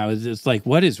of me. And I was just like,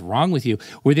 what is wrong with you?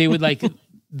 Where they would like,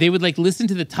 listen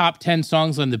to the top 10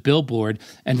 songs on the Billboard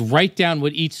and write down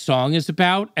what each song is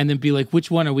about. And then be like,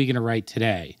 which one are we going to write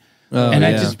today? And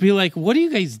I'd just be like, what are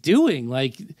you guys doing?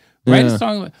 Like write a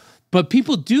song. But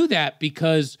people do that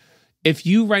because if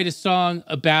you write a song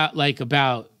about,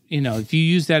 you know, if you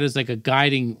use that as like a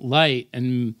guiding light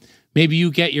and maybe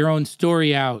you get your own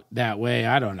story out that way.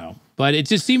 I don't know. But it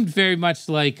just seemed very much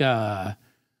like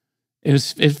it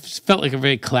felt like a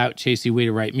very clout chasey way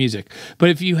to write music.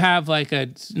 But if you have like a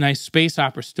nice space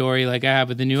opera story like I have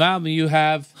with the new album, you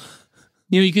have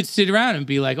you could sit around and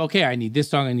be like, okay, I need this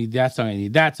song, I need that song, I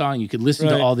need that song. You could listen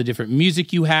to all the different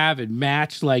music you have and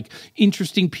match like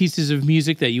interesting pieces of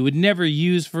music that you would never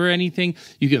use for anything.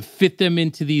 You could fit them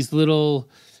into these little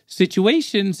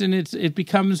situations, and it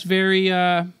becomes very,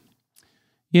 it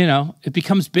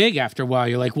becomes big after a while.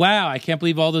 You're like, wow, I can't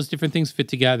believe all those different things fit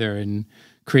together and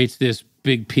creates this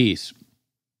big piece.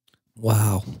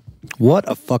 Wow. What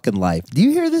a fucking life. Do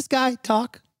you hear this guy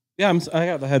talk? Yeah, I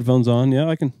got the headphones on. Yeah,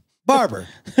 I can. Barber,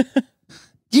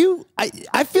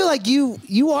 I feel like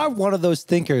you are one of those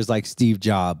thinkers like Steve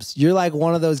Jobs. You're like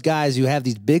one of those guys who have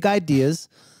these big ideas,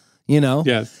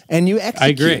 Yes. and you execute. I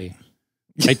agree.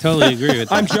 I totally agree with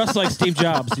that. I'm just like Steve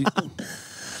Jobs.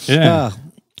 Yeah.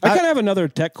 I kind of have another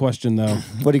tech question, though.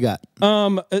 What do you got?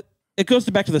 It goes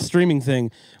back to the streaming thing.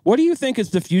 What do you think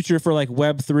is the future for like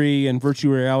Web3 and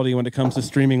virtual reality when it comes to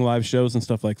streaming live shows and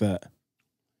stuff like that?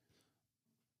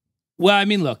 Well, I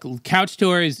mean, look, Couch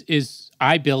Tour is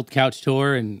I built Couch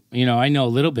Tour, and I know a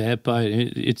little bit, but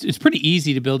it's pretty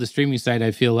easy to build a streaming site. I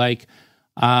feel like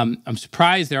I'm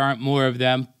surprised there aren't more of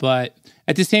them, but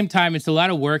at the same time, it's a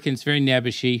lot of work and it's very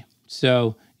nebbishy,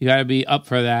 so you got to be up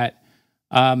for that.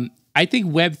 I think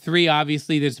Web3,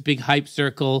 obviously, there's a big hype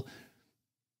circle.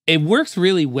 It works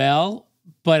really well,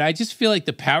 but I just feel like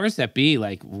the powers that be,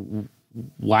 like,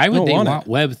 why would they want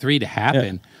Web3 to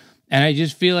happen? Yeah. And I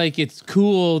just feel like it's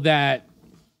cool that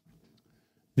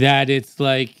it's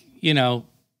like,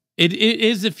 it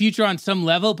is the future on some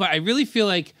level, but I really feel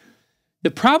like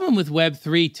the problem with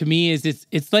Web3 to me is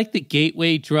it's like the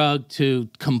gateway drug to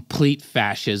complete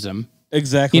fascism.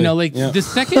 Exactly. The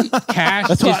second cash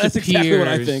disappears. That's exactly what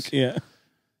I think. Yeah.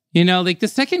 Like the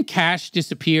second cash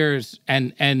disappears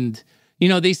and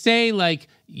they say like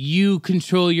you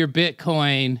control your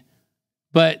Bitcoin,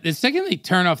 but the second they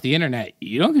turn off the internet,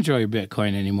 you don't control your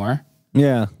Bitcoin anymore.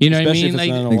 Yeah. You know what I mean?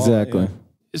 Exactly. Yeah.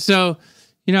 So,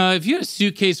 if you had a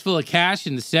suitcase full of cash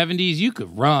in the 70s, you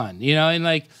could run, and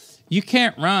like you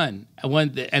can't run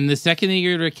and the second that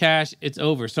you're to cash, it's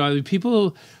over. So I mean,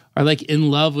 people are like in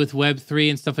love with Web3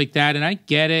 and stuff like that, and I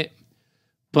get it,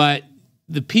 but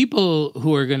the people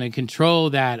who are going to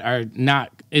control that are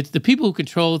not. It's the people who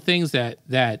control things that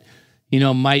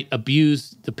might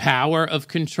abuse the power of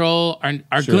control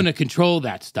are going to control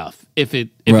that stuff if it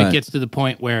gets to the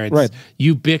point where it's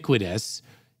ubiquitous.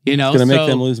 It's going to make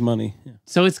them lose money. Yeah.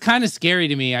 So it's kind of scary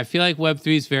to me. I feel like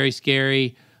Web3 is very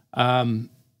scary. I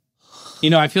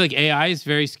feel like AI is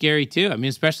very scary too. I mean,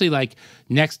 especially like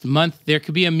next month, there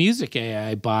could be a music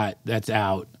AI bot that's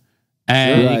out,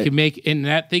 and it could and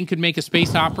that thing could make a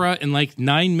space opera in like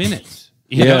 9 minutes.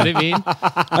 You know what I mean?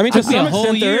 I mean, it took me a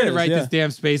whole year to write this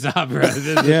damn space opera.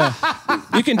 Yeah,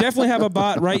 you can definitely have a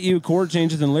bot write you chord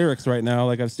changes and lyrics right now.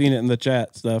 Like I've seen it in the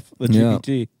chat stuff, the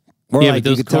GPT. Or but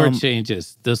those chord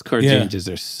changes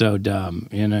are so dumb.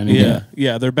 You know what I mean?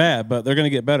 Yeah, they're bad, but they're gonna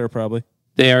get better probably.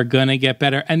 They are gonna get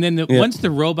better, and then once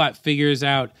the robot figures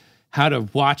out how to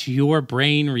watch your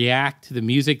brain react to the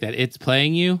music that it's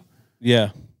playing you,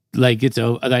 like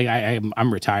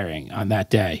I'm retiring on that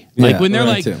day. Like when they're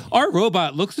like, our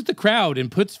robot looks at the crowd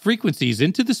and puts frequencies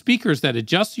into the speakers that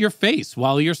adjust your face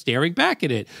while you're staring back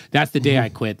at it. That's the day I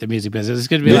quit the music business. It's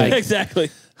gonna be like exactly.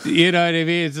 You know what I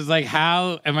mean? It's just like,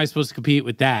 how am I supposed to compete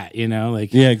with that?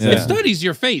 Exactly. It studies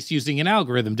your face using an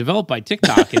algorithm developed by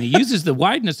TikTok, and it uses the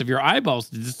wideness of your eyeballs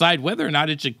to decide whether or not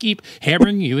it should keep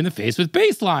hammering you in the face with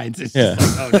bass lines. It's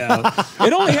just like, oh no.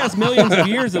 It only has millions of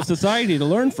years of society to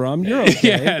learn from. You're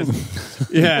okay.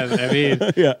 Yes. I mean,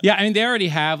 I mean, they already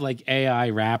have like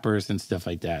AI rappers and stuff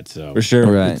like that. So for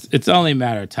sure, it's only a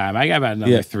matter of time. I got about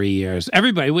another 3 years.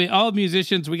 Everybody, all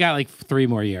musicians, we got like 3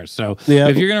 more years. So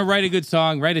if you're gonna write a good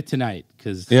song, write it tonight.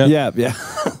 Because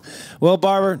Well,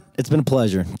 Barber, it's been a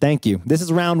pleasure. Thank you. This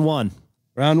is round one.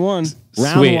 Round one.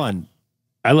 Round one.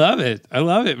 I love it. I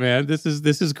love it, man. This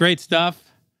is great stuff.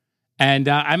 And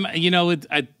I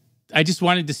just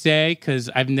wanted to say, because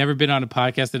I've never been on a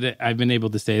podcast that I've been able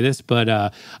to say this, but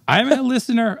I'm a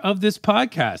listener of this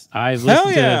podcast. I've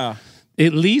listened to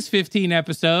at least 15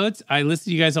 episodes. I listen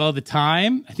to you guys all the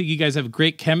time. I think you guys have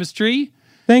great chemistry.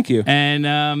 Thank you.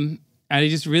 And I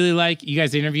just really like you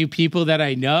guys interview people that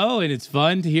I know, and it's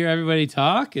fun to hear everybody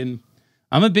talk. And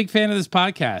I'm a big fan of this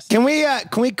podcast. Can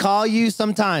we call you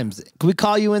sometimes? Can we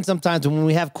call you in sometimes when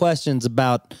we have questions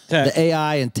about the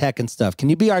AI and tech and stuff? Can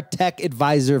you be our tech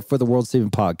advisor for the World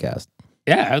Saving Podcast?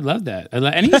 Yeah, I'd love that.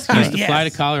 Any excuse to fly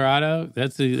to Colorado,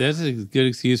 that's a good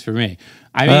excuse for me.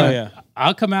 I mean,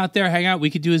 I'll come out there, hang out. We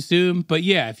could do a Zoom, but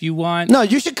if you want, no,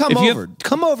 you should come over.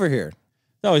 Come over here.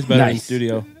 It's always better in the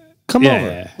studio. Come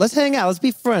over. Let's hang out. Let's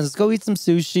be friends. Let's go eat some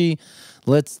sushi.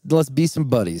 Let's be some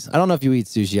buddies. I don't know if you eat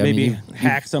sushi. Maybe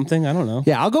hack something. I don't know.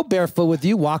 Yeah, I'll go barefoot with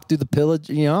you. Walk through the pillage.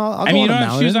 You know, I'll go you on don't a have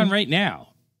mountain. shoes on right now.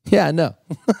 Yeah, I know.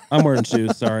 I'm wearing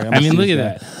shoes. Sorry. I'm I a mean, shoes look at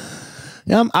guy. that.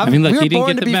 Yeah, I mean, look, he didn't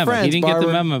get the memo. Friends, He didn't get the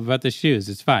Barber. memo about the shoes.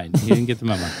 It's fine. He didn't get the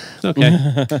memo. It's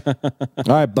okay.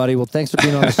 All right, buddy. Well, thanks for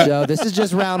being on the show. This is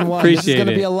just round one. This is Appreciate going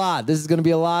to it. be a lot. This is going to be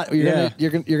a lot.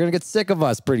 You're gonna get sick of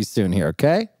us pretty soon here.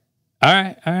 Okay. All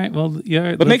right. Well,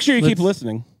 yeah. But make sure you keep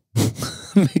listening.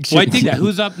 Make sure Well, I think that.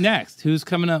 Who's up next? Who's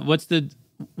coming up? What's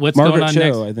Margaret going on Cho,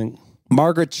 next? I think.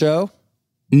 Margaret Cho.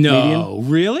 No,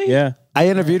 really? Yeah. I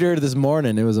interviewed her this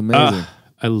morning. It was amazing.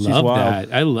 I love wild.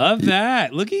 that. I love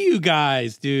that. Look at you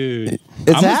guys, dude.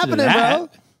 It's I'm happening, into that. bro.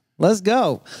 Let's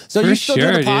go. So For you're still doing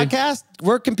sure, a dude. podcast?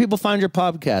 Where can people find your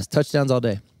podcast? Touchdowns all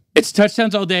day. It's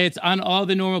Touchdowns All Day. It's on all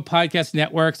the normal podcast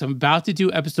networks. I'm about to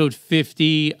do episode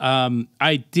 50.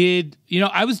 I did,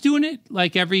 I was doing it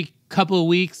like every couple of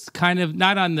weeks, kind of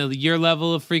not on the year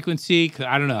level of frequency. 'Cause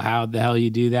I don't know how the hell you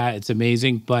do that. It's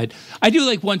amazing. But I do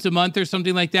like once a month or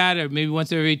something like that, or maybe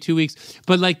once every 2 weeks.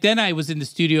 But like then I was in the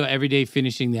studio every day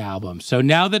finishing the album. So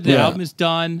now that the album is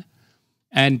done,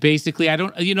 and basically I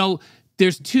don't,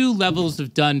 there's two levels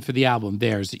of done for the album.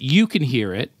 There's you can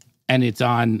hear it, and it's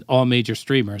on all major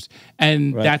streamers.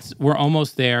 And we're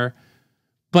almost there.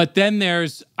 But then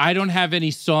there's, I don't have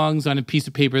any songs on a piece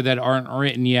of paper that aren't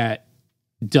written yet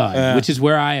done, which is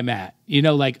where I am at.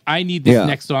 I need this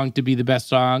next song to be the best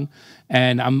song.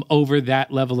 And I'm over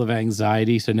that level of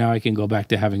anxiety. So now I can go back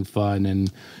to having fun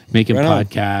and making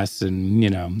podcasts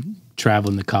and,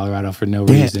 traveling to Colorado for no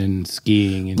reason,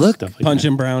 skiing and stuff like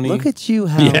Punching Brownie. Look at you,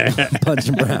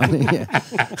 punching Brownie.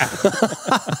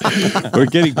 We're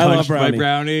getting I love punched by Brownie.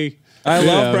 Brownie. I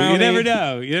love Brownie. You never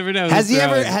know. You never know. Has he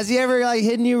ever like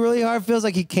hitting you really hard? Feels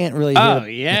like he can't really hit Oh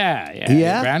it.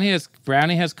 yeah.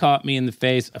 Brownie has caught me in the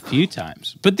face a few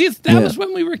times, but that was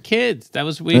when we were kids. That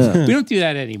was we don't do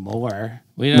that anymore.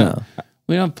 We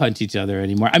don't punch each other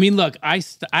anymore. I mean, look,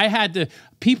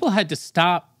 people had to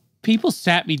stop. People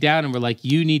sat me down and were like,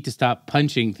 "You need to stop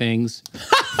punching things,"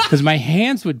 because my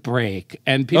hands would break,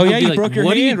 and people would be like, broke your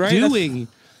 "What hand, are right? you doing?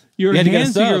 Your had to get a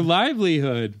hands are your sub.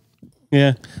 livelihood."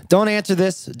 Yeah. Don't answer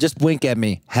this. Just wink at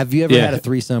me. Have you ever had a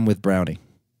threesome with Brownie?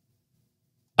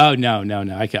 Oh no!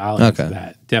 I'll answer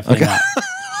that. Definitely not.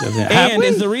 And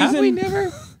is the reason Have we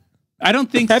never? I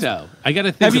don't think so. I got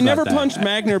to think. Have you about never that. punched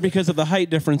Magner because of the height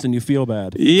difference and you feel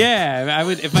bad? Yeah, I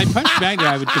would. If I punched Magner,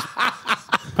 I would just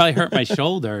probably hurt my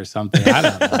shoulder or something. I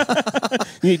don't know.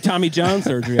 You need Tommy John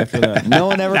surgery after that. No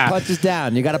one ever punches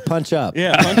down. You got to punch up.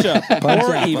 Yeah, punch up.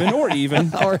 or up. even. Or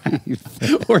even.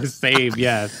 Or save.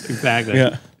 Yes, exactly.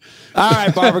 Yeah. All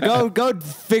right, Barber, go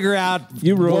figure out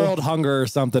world hunger or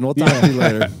something. We'll talk to you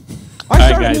later. I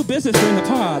started a new business during the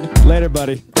pod. Later,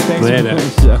 buddy. Thanks Later. for doing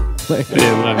the show. Later.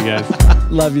 Yeah, love you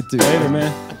guys. Love you too. Later,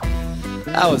 man.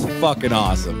 That was fucking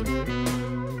awesome.